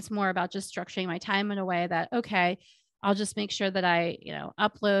 It's more about just structuring my time in a way that, okay, I'll just make sure that I,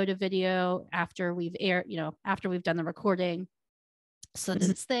 upload a video after we've after we've done the recording, so that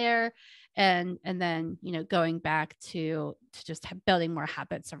it's there. And then, going back to just building more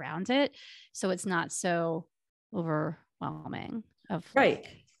habits around it. So it's not so overwhelming of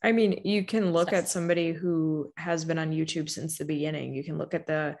I mean, you can look at somebody who has been on YouTube since the beginning. You can look at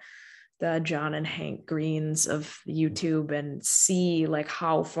the John and Hank Greens of YouTube and see like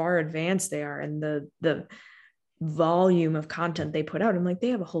how far advanced they are and the volume of content they put out. I'm like, they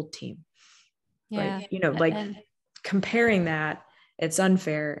have a whole team. Like, comparing that, it's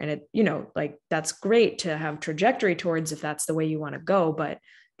unfair. And it, like, that's great to have trajectory towards if that's the way you want to go, but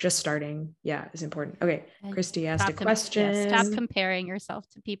just starting, is important. Okay, and Christy asked a question. Stop comparing yourself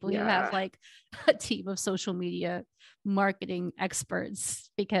to people who have like a team of social media marketing experts,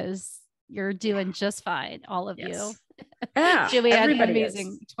 because you're doing just fine, all of you. Yeah, Julie had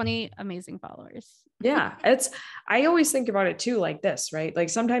 20 amazing followers. Yeah. I always think about it too, like this, right? Like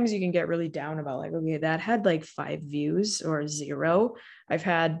sometimes you can get really down about like, okay, that had like 5 views or 0. I've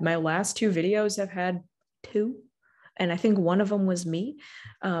had my last 2 videos have had 2. And I think one of them was me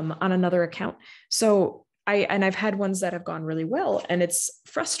on another account. So I've had ones that have gone really well. And it's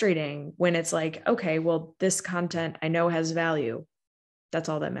frustrating when it's like, okay, well, this content I know has value. That's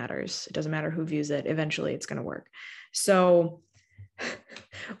all that matters. It doesn't matter who views it. Eventually it's going to work. So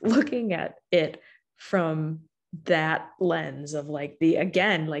looking at it from that lens of like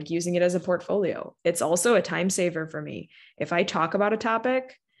again, like using it as a portfolio, it's also a time saver for me. If I talk about a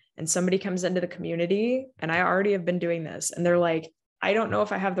topic and somebody comes into the community, and I already have been doing this, and they're like, I don't know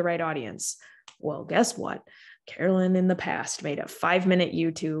if I have the right audience. Well, guess what? Carolyn in the past made a 5-minute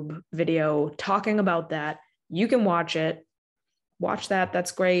YouTube video talking about that. You can watch it. Watch that.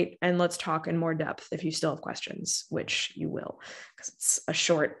 That's great. And let's talk in more depth if you still have questions, which you will, because it's a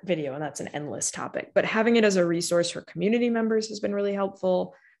short video and that's an endless topic. But having it as a resource for community members has been really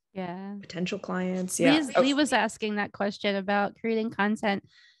helpful. Yeah. Potential clients. Yeah. Lee was asking that question about creating content.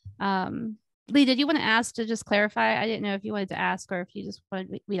 Lee, did you want to ask to just clarify? I didn't know if you wanted to ask or if you just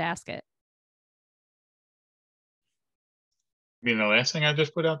wanted me to ask it. You know, the last thing I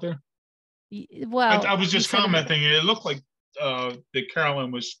just put out there? Well, I was just commenting. It looked like that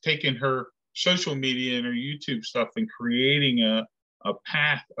Carolyn was taking her social media and her YouTube stuff and creating a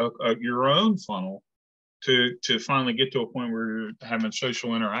path, your own funnel to finally get to a point where you're having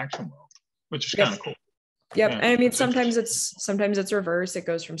social interaction with, which is kind of cool. Yep. Yeah, and I mean, sometimes it's reverse. It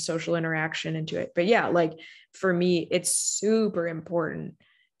goes from social interaction into it. But yeah, like for me, it's super important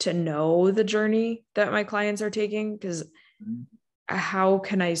to know the journey that my clients are taking, because how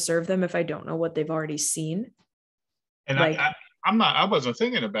can I serve them if I don't know what they've already seen? And like, I wasn't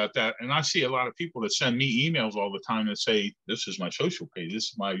thinking about that. And I see a lot of people that send me emails all the time that say, this is my social page. This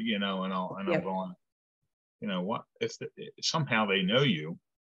is my, and I'm going, what if somehow they know you,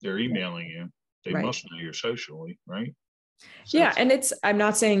 they're emailing you, they must know you socially, right? So yeah. And I'm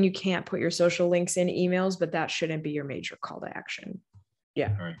not saying you can't put your social links in emails, but that shouldn't be your major call to action.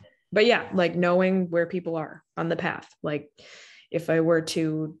 Yeah. Right. But yeah, like knowing where people are on the path. Like if I were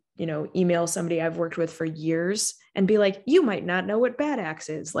to, email somebody I've worked with for years and be like, you might not know what bad axe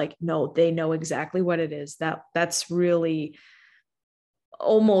is. Like, no, they know exactly what it is. That's really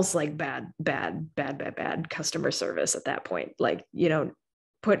almost like bad customer service at that point. Like,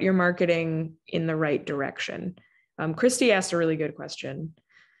 put your marketing in the right direction. Christy asked a really good question.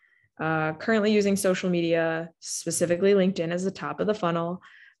 Currently using social media, specifically LinkedIn, as the top of the funnel.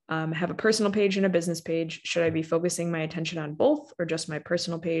 Have a personal page and a business page. Should I be focusing my attention on both or just my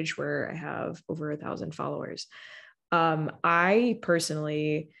personal page where I have over 1,000 followers? I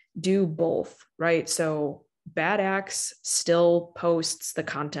personally do both, right? So Bad Axe still posts the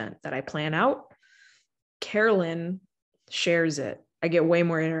content that I plan out. Carolyn shares it. I get way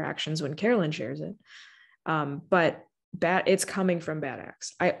more interactions when Carolyn shares it. But it's coming from Bad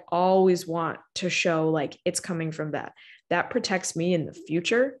Axe. I always want to show like it's coming from that. That protects me in the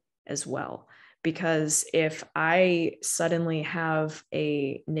future as well. Because if I suddenly have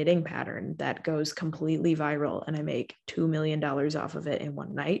a knitting pattern that goes completely viral and I make $2 million off of it in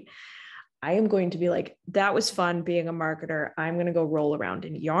one night, I am going to be like, that was fun being a marketer. I'm going to go roll around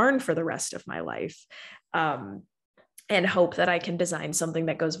in yarn for the rest of my life and hope that I can design something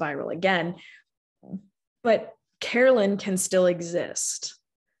that goes viral again. But Carolyn can still exist.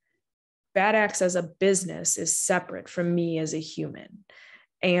 Bad Axe as a business is separate from me as a human.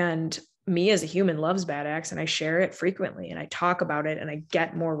 And me as a human loves Bad Axe, and I share it frequently and I talk about it and I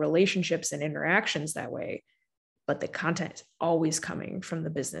get more relationships and interactions that way. But the content is always coming from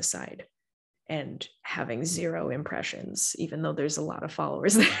the business side and having 0 impressions, even though there's a lot of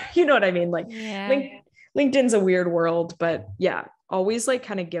followers there. You know what I mean? Like LinkedIn's a weird world, but yeah, always like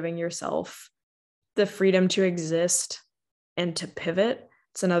kind of giving yourself the freedom to exist and to pivot.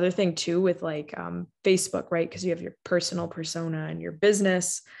 It's another thing too with like Facebook, right? Because you have your personal persona and your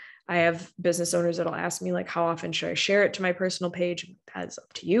business. I have business owners that'll ask me like, how often should I share it to my personal page? That's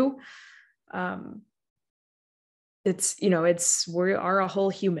up to you. We are a whole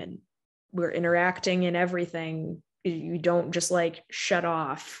human. We're interacting in everything. You don't just like shut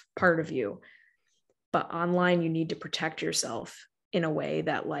off part of you. But online, you need to protect yourself in a way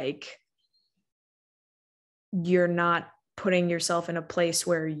that like you're not putting yourself in a place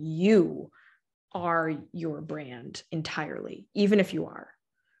where you are your brand entirely. Even if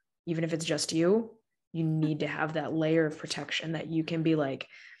it's just you need to have that layer of protection that you can be like,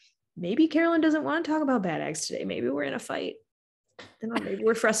 maybe Carolyn doesn't want to talk about Bad Axe today. Maybe we're in a fight. Maybe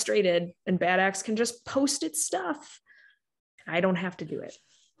we're frustrated and Bad Axe can just post its stuff. I don't have to do it.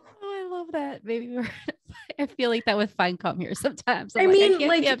 Oh, I love that maybe I feel like that with Find Calm Here sometimes. I mean,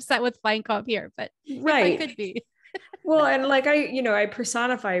 can't be upset with Find Calm Here, but right. I could be. Well, and like I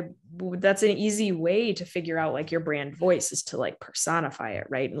personify, that's an easy way to figure out like your brand voice is to like personify it,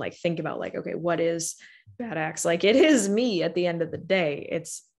 right? And like think about like, okay, what is Bad Axe? Like it is me at the end of the day.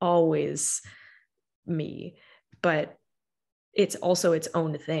 It's always me, but it's also its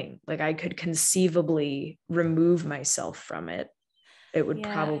own thing. Like I could conceivably remove myself from it. It would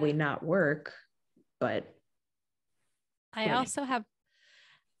probably not work, but I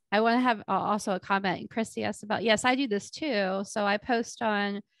want to have also a comment. And Christy asked about, yes, I do this too. So I post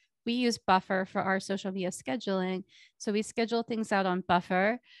we use Buffer for our social media scheduling. So we schedule things out on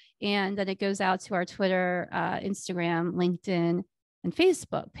Buffer, and then it goes out to our Twitter, Instagram, LinkedIn, and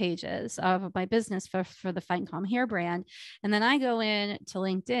Facebook pages of my business for the Find Calm Here brand. And then I go in to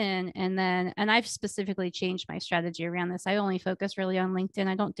LinkedIn, and I've specifically changed my strategy around this. I only focus really on LinkedIn.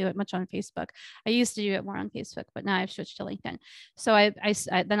 I don't do it much on Facebook. I used to do it more on Facebook, but now I've switched to LinkedIn. So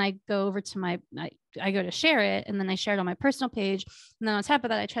then I go over to I go to share it, and then I share it on my personal page. And then on top of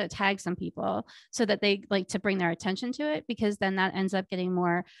that, I try to tag some people so that they like to bring their attention to it, because then that ends up getting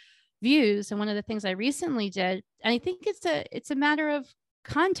more views. And one of the things I recently did, and I think it's a matter of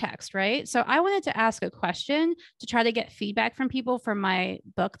context, right? So I wanted to ask a question to try to get feedback from people for my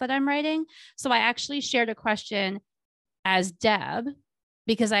book that I'm writing. So I actually shared a question as Deb,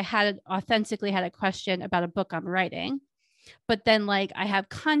 because I authentically had a question about a book I'm writing. But then like I have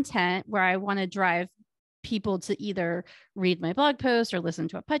content where I want to drive people to either read my blog post or listen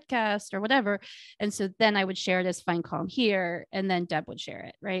to a podcast or whatever. And so then I would share it as Find Calm Here, and then Deb would share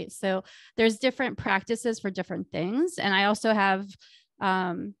it. Right. So there's different practices for different things. And I also have,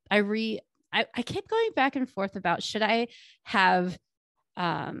 I keep going back and forth about, should I have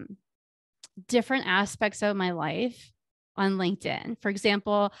different aspects of my life on LinkedIn? For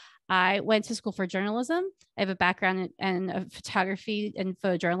example, I went to school for journalism. I have a background in a photography and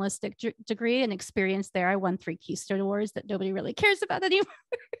photojournalistic degree and experience there. I won 3 Keystone Awards that nobody really cares about anymore.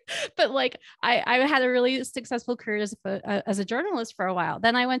 But like I had a really successful career as a journalist for a while.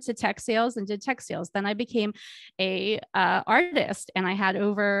 Then I went to tech sales and did tech sales. Then I became a artist, and I had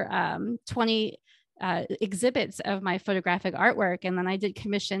over 20 exhibits of my photographic artwork. And then I did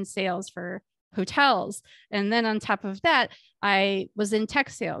commission sales for hotels. And then on top of that, I was in tech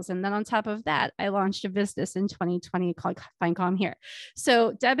sales. And then on top of that, I launched a business in 2020 called Find Calm Here.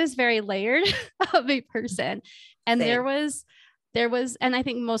 So Deb is very layered of a person. And there was, and I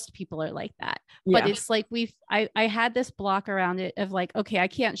think most people are like that, but it's like I had this block around it of like, okay, I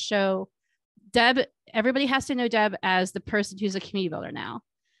can't show Deb. Everybody has to know Deb as the person who's a community builder now.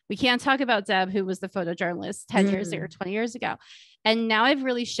 We can't talk about Deb, who was the photojournalist 10 years ago or 20 years ago. And now I've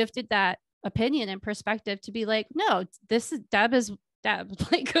really shifted that opinion and perspective to be like, no, this is Deb.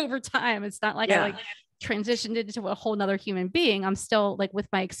 Like over time, it's not like I like transitioned into a whole nother human being. I'm still like with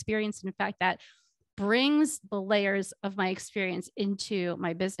my experience. In fact, that brings the layers of my experience into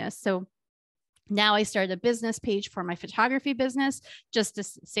my business. So now I started a business page for my photography business, just to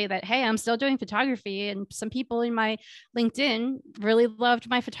say that, hey, I'm still doing photography. And some people in my LinkedIn really loved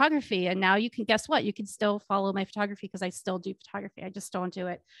my photography. And now you can, guess what? You can still follow my photography, because I still do photography. I just don't do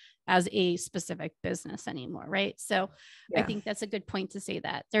it as a specific business anymore. Right. So I think that's a good point to say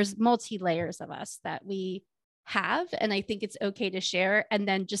that there's multi-layers of us that we have. And I think it's okay to share, and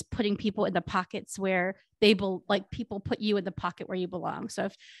then just putting people in the pockets where like people put you in the pocket where you belong. So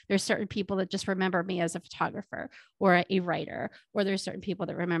if there's certain people that just remember me as a photographer or a writer, or there's certain people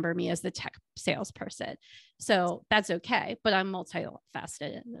that remember me as the tech salesperson. So that's okay, but I'm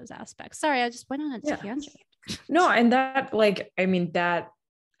multifaceted in those aspects. Sorry, I just went on a tangent. No, and that like, I mean, that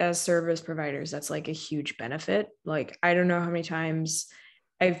as service providers, that's like a huge benefit. Like, I don't know how many times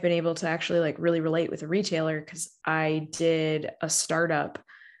I've been able to actually like really relate with a retailer, because I did a startup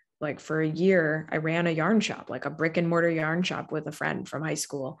like for a year. I ran a yarn shop, like a brick and mortar yarn shop with a friend from high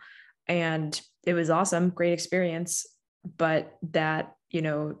school. And it was awesome, great experience. But that,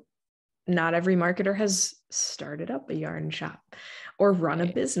 not every marketer has started up a yarn shop or run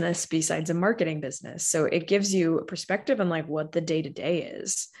a business besides a marketing business. So it gives you a perspective on like what the day-to-day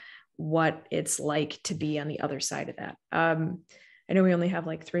is, what it's like to be on the other side of that. I know we only have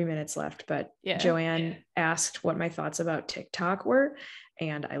like 3 minutes left, but Joanne asked what my thoughts about TikTok were,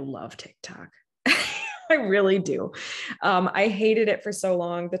 and I love TikTok. I really do. I hated it for so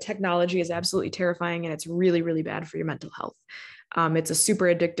long. The technology is absolutely terrifying, and it's really, really bad for your mental health. It's a super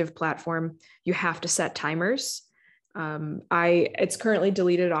addictive platform. You have to set timers. It's currently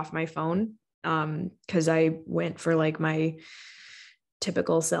deleted off my phone because I went for like my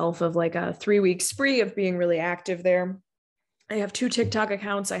typical self of like a 3-week spree of being really active there. I have 2 TikTok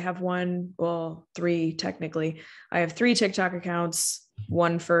accounts. I have well, 3 technically. I have 3 TikTok accounts,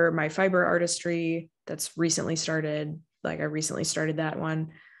 one for my fiber artistry that's recently started. Like I recently started that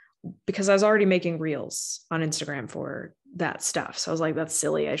one because I was already making reels on Instagram for that stuff. So I was like, that's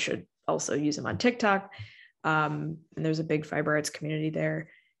silly. I should also use them on TikTok. And there's a big fiber arts community there.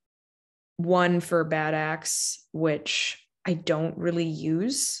 One for Bad Axe, which I don't really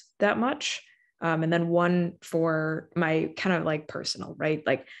use that much. And then one for my kind of like personal, right?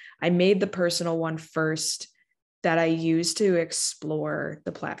 Like I made the personal one first that I used to explore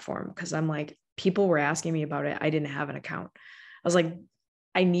the platform because I'm like, people were asking me about it. I didn't have an account. I was like,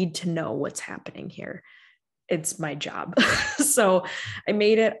 I need to know what's happening here. It's my job. So I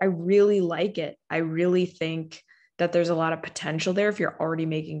made it. I really like it. I really think that there's a lot of potential there if you're already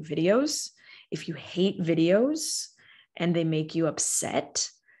making videos. If you hate videos and they make you upset,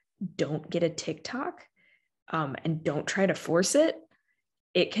 don't get a TikTok, and don't try to force it.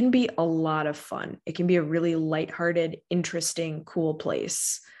 It can be a lot of fun. It can be a really lighthearted, interesting, cool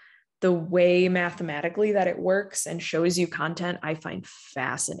place. The way mathematically that it works and shows you content, I find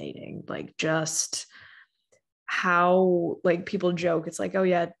fascinating. Like just how like people joke, it's like, oh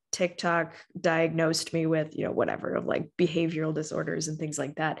yeah, TikTok diagnosed me with, whatever, of like behavioral disorders and things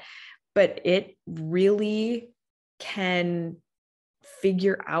like that. But it really can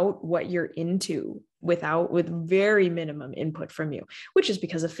figure out what you're into with very minimum input from you, which is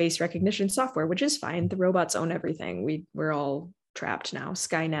because of face recognition software, which is fine. The robots own everything. We're all trapped now.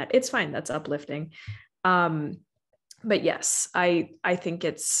 Skynet, it's fine. That's uplifting. But yes, I think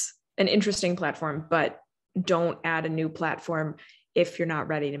it's an interesting platform, but don't add a new platform if you're not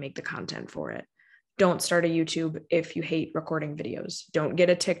ready to make the content for it. Don't start a YouTube if you hate recording videos. Don't get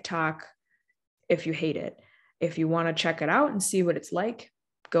a TikTok if you hate it. If you want to check it out and see what it's like,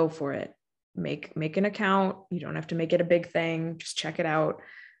 go for it. Make an account. You don't have to make it a big thing. Just check it out.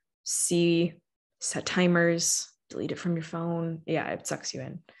 Set timers, delete it from your phone. Yeah, it sucks you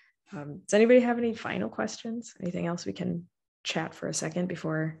in. Does anybody have any final questions? Anything else we can chat for a second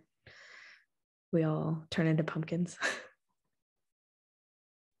before we all turn into pumpkins?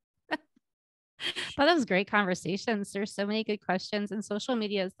 But that was great conversations. There's so many good questions, and social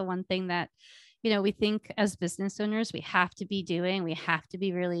media is the one thing that, we think as business owners, we have to be doing. We have to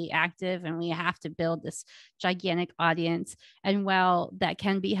be really active, and we have to build this gigantic audience. And while that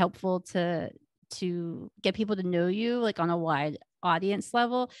can be helpful to get people to know you, like on a wide audience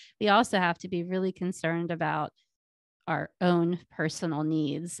level, we also have to be really concerned about our own personal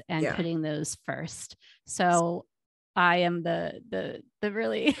needs and putting those first. So I am the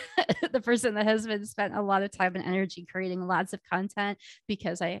really the person that has been spent a lot of time and energy creating lots of content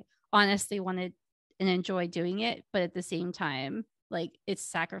because I honestly wanted and enjoy doing it. But at the same time, like it's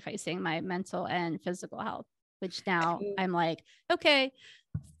sacrificing my mental and physical health, which now I'm like, okay,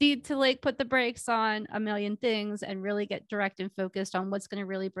 need to like put the brakes on a million things and really get direct and focused on what's going to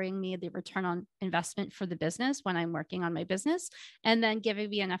really bring me the return on investment for the business when I'm working on my business. And then giving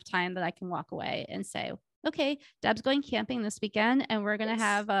me enough time that I can walk away and say, okay, Deb's going camping this weekend and we're going to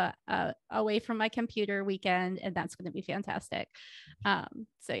have a away from my computer weekend. And that's going to be fantastic.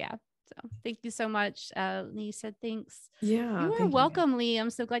 So thank you so much. Lee said, thanks. Yeah. You are welcome, Lee.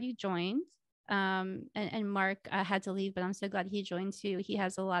 I'm so glad you joined. And Mark had to leave, but I'm so glad he joined too. He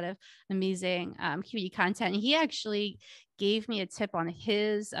has a lot of amazing QE content. And he actually gave me a tip on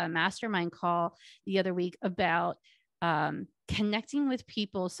his mastermind call the other week about connecting with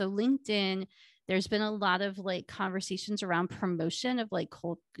people. So LinkedIn, there's been a lot of like conversations around promotion of like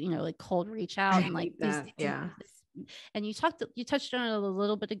cold reach out and like that. Yeah. And you touched on it a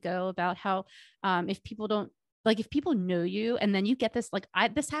little bit ago about how if people know you and then you get this,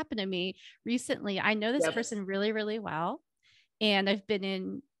 this happened to me recently. I know this person really, really well. And I've been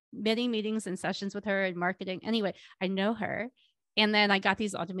in many meetings and sessions with her in marketing. Anyway, I know her. And then I got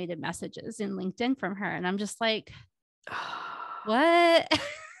these automated messages in LinkedIn from her. And I'm just like, what?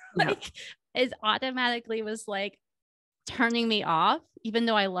 It automatically was like turning me off, even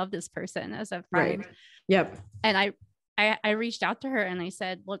though I love this person as a friend. Right. Yep. And I reached out to her and I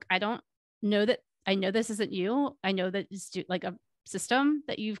said, look, I don't know that. I know this isn't you. I know that it's like a system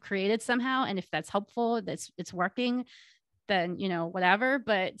that you've created somehow. And if that's helpful, it's working, then, whatever.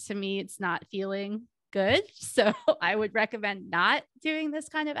 But to me, it's not feeling good. So I would recommend not doing this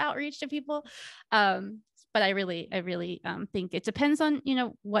kind of outreach to people. But I really think it depends on,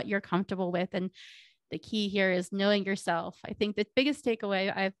 what you're comfortable with. And the key here is knowing yourself. I think the biggest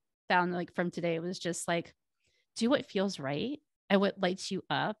takeaway I've found like from today was just like, do what feels right and what lights you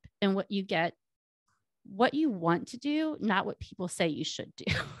up and what you want to do, not what people say you should do.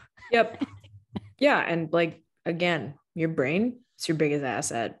 Yep. Yeah. And like, again, Your brain, it's your biggest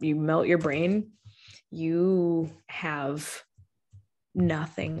asset. You melt your brain, you have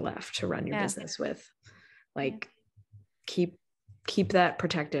nothing left to run your business with. Like keep that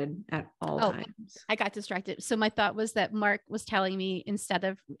protected at all times. I got distracted. So my thought was that Mark was telling me, instead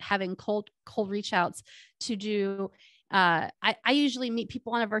of having cold reach outs, to do I usually meet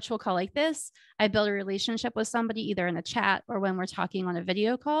people on a virtual call like this. I build a relationship with somebody either in a chat or when we're talking on a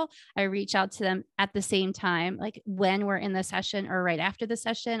video call. I reach out to them at the same time, like when we're in the session or right after the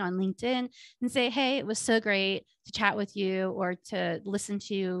session on LinkedIn, and say, hey, it was so great to chat with you or to listen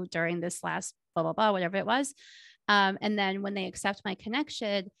to you during this last blah, blah, blah, whatever it was. And then when they accept my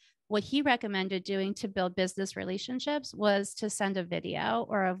connection, what he recommended doing to build business relationships was to send a video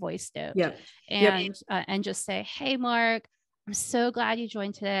or a voice note and just say, hey, Mark, I'm so glad you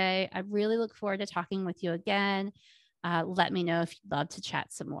joined today. I really look forward to talking with you again. Let me know if you'd love to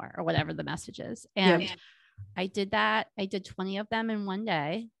chat some more, or whatever the message is. And I did that. I did 20 of them in one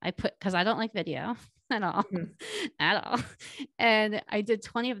day. Because I don't like video at all, at all. And I did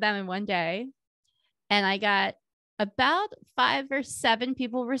 20 of them in one day. And I got about 5 or 7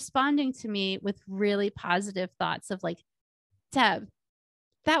 people responding to me with really positive thoughts of like, Deb,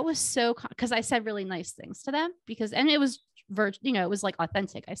 that was so, because I said really nice things to them and it was it was like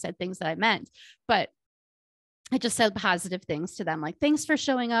authentic. I said things that I meant, but I just said positive things to them. Like, thanks for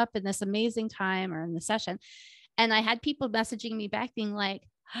showing up in this amazing time or in the session. And I had people messaging me back being like,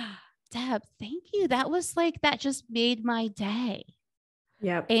 Deb, thank you. That was like, that just made my day.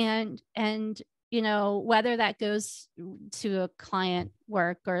 Yeah. And whether that goes to a client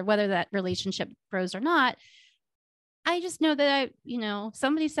work or whether that relationship grows or not, I just know that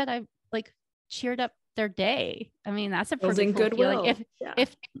somebody said I like cheered up their day. I mean, that's a pretty cool feeling.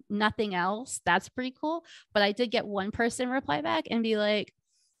 If nothing else, that's pretty cool. But I did get one person reply back and be like,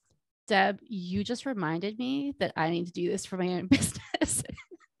 Deb, you just reminded me that I need to do this for my own business.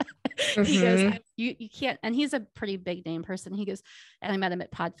 He goes, you can't, and he's a pretty big name person. He goes, and I met him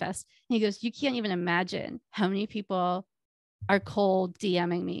at Podfest. He goes, you can't even imagine how many people are cold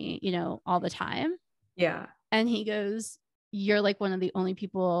DMing me, all the time. Yeah. And he goes, you're like one of the only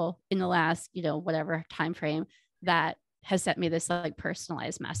people in the last, whatever time frame that has sent me this like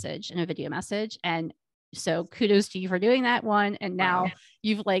personalized message and a video message. And so kudos to you for doing that one. And now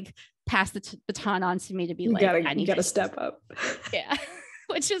you've like passed the baton on to me to be you gotta step up. Yeah.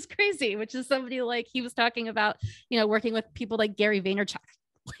 Which is crazy, which is somebody like he was talking about, working with people like Gary Vaynerchuk.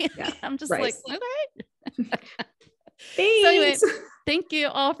 I'm just like, okay. So anyway, thank you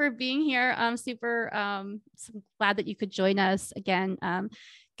all for being here. I'm super glad that you could join us again.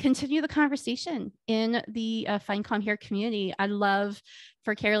 Continue the conversation in the Find Calm Here community. I'd love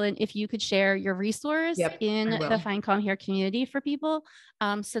for Carolyn, if you could share your resource in the Find Calm Here community for people,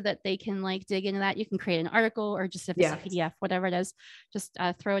 so that they can like dig into that. You can create an article or just if it's a PDF, whatever it is, just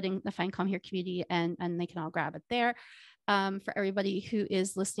throw it in the Find Calm Here community and they can all grab it there. For everybody who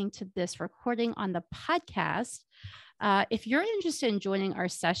is listening to this recording on the podcast, if you're interested in joining our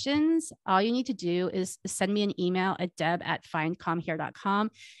sessions, all you need to do is send me an email at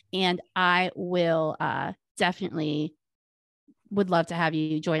deb@findcalmhere.com, and I will definitely would love to have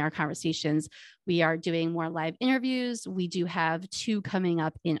you join our conversations. We are doing more live interviews. We do have 2 coming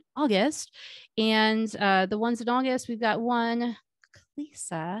up in August, and the ones in August, we've got one.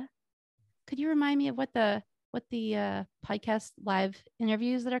 Lisa, could you remind me of what the podcast live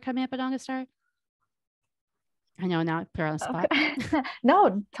interviews that are coming up in August are? I know now I put her on the spot. Okay.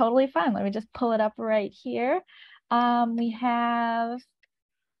 No, totally fine. Let me just pull it up right here. We have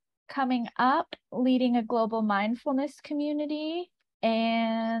coming up, leading a global mindfulness community,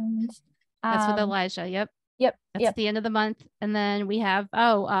 and that's with Elijah. Yep. That's at the end of the month. And then we have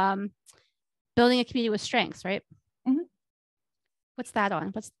building a community with strengths, right? Mm-hmm. What's that on?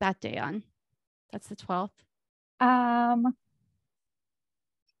 What's that day on? That's the 12th. I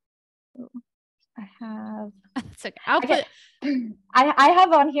have. It's okay. I'll put. I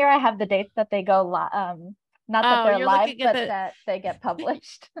have on here. I have the dates that they go live. Not that they're live, but that they get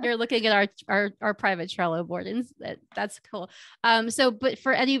published. You're looking at our private Trello board, and that's cool. But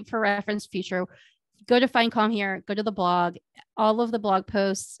for reference future, go to Find Calm Here. Go to the blog. All of the blog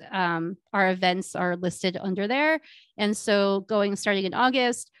posts, our events are listed under there. And so starting in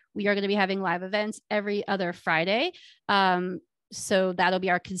August, we are going to be having live events every other Friday. So that'll be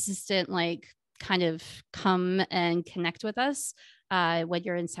our consistent kind of come and connect with us when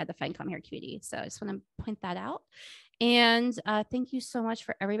you're inside the Find Calm Here community. So I just want to point that out. And thank you so much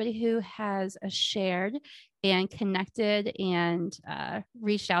for everybody who has shared and connected and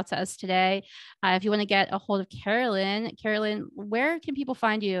reached out to us today. If you want to get a hold of Carolyn, where can people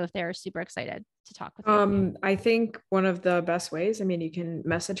find you if they're super excited? to talk with you? I think one of the best ways, I mean, you can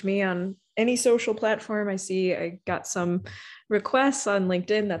message me on any social platform. I see I got some requests on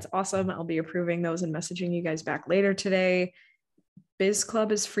LinkedIn. That's awesome. I'll be approving those and messaging you guys back later today. Biz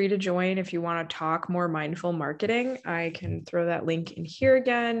Club is free to join if you want to talk more mindful marketing. I can throw that link in here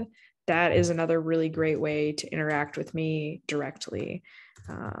again. That is another really great way to interact with me directly.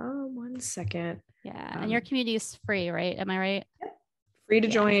 1 second. Yeah. And your community is free, right? Am I right? Free to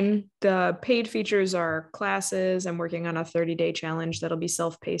join. The paid features are classes. I'm working on a 30-day challenge that'll be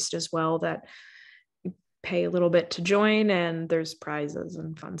self-paced as well, that you pay a little bit to join, and there's prizes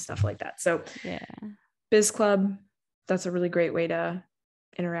and fun stuff like that. So yeah, Biz Club, that's a really great way to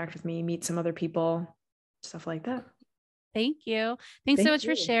interact with me, meet some other people, stuff like that. Thank you. Thanks so much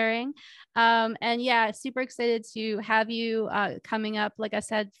for sharing. And yeah, super excited to have you coming up. Like I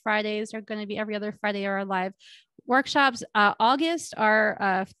said, Fridays are going to be every other Friday are our live workshops. August,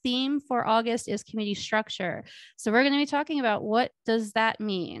 our theme for August is community structure. So we're going to be talking about what does that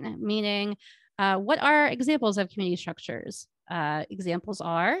mean? Meaning, what are examples of community structures? Examples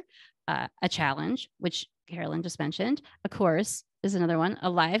are a challenge, which Carolyn just mentioned, a course is another one, a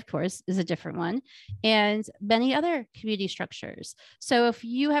live course is a different one, and many other community structures. So if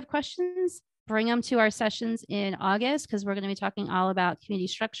you have questions, bring them to our sessions in August, because we're going to be talking all about community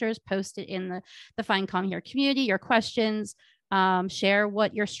structures. Post it in the Find Calm Here community, your questions, share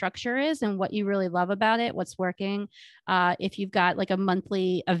what your structure is and what you really love about it, what's working. If you've got like a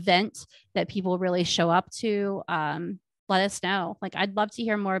monthly event that people really show up to, let us know. Like, I'd love to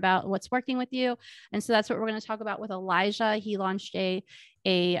hear more about what's working with you. And so that's what we're going to talk about with Elijah. He launched a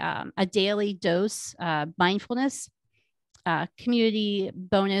daily dose mindfulness community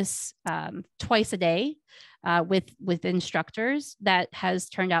bonus twice a day with instructors that has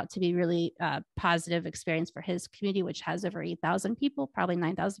turned out to be really positive experience for his community, which has over 8,000 people, probably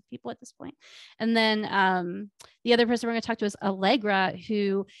 9,000 people at this point. And then the other person we're going to talk to is Allegra,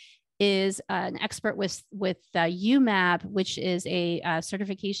 who is an expert with UMAP, which is a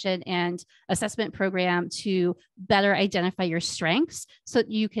certification and assessment program to better identify your strengths so that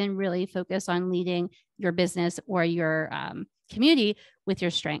you can really focus on leading your business or your community with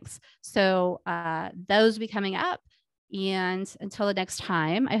your strengths. So those will be coming up. And until the next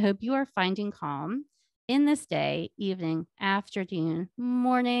time, I hope you are finding calm in this day, evening, afternoon,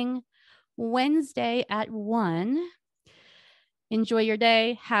 morning, Wednesday at 1. Enjoy your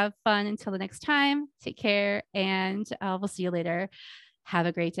day. Have fun until the next time. Take care, and we'll see you later. Have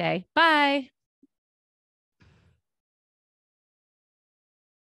a great day. Bye.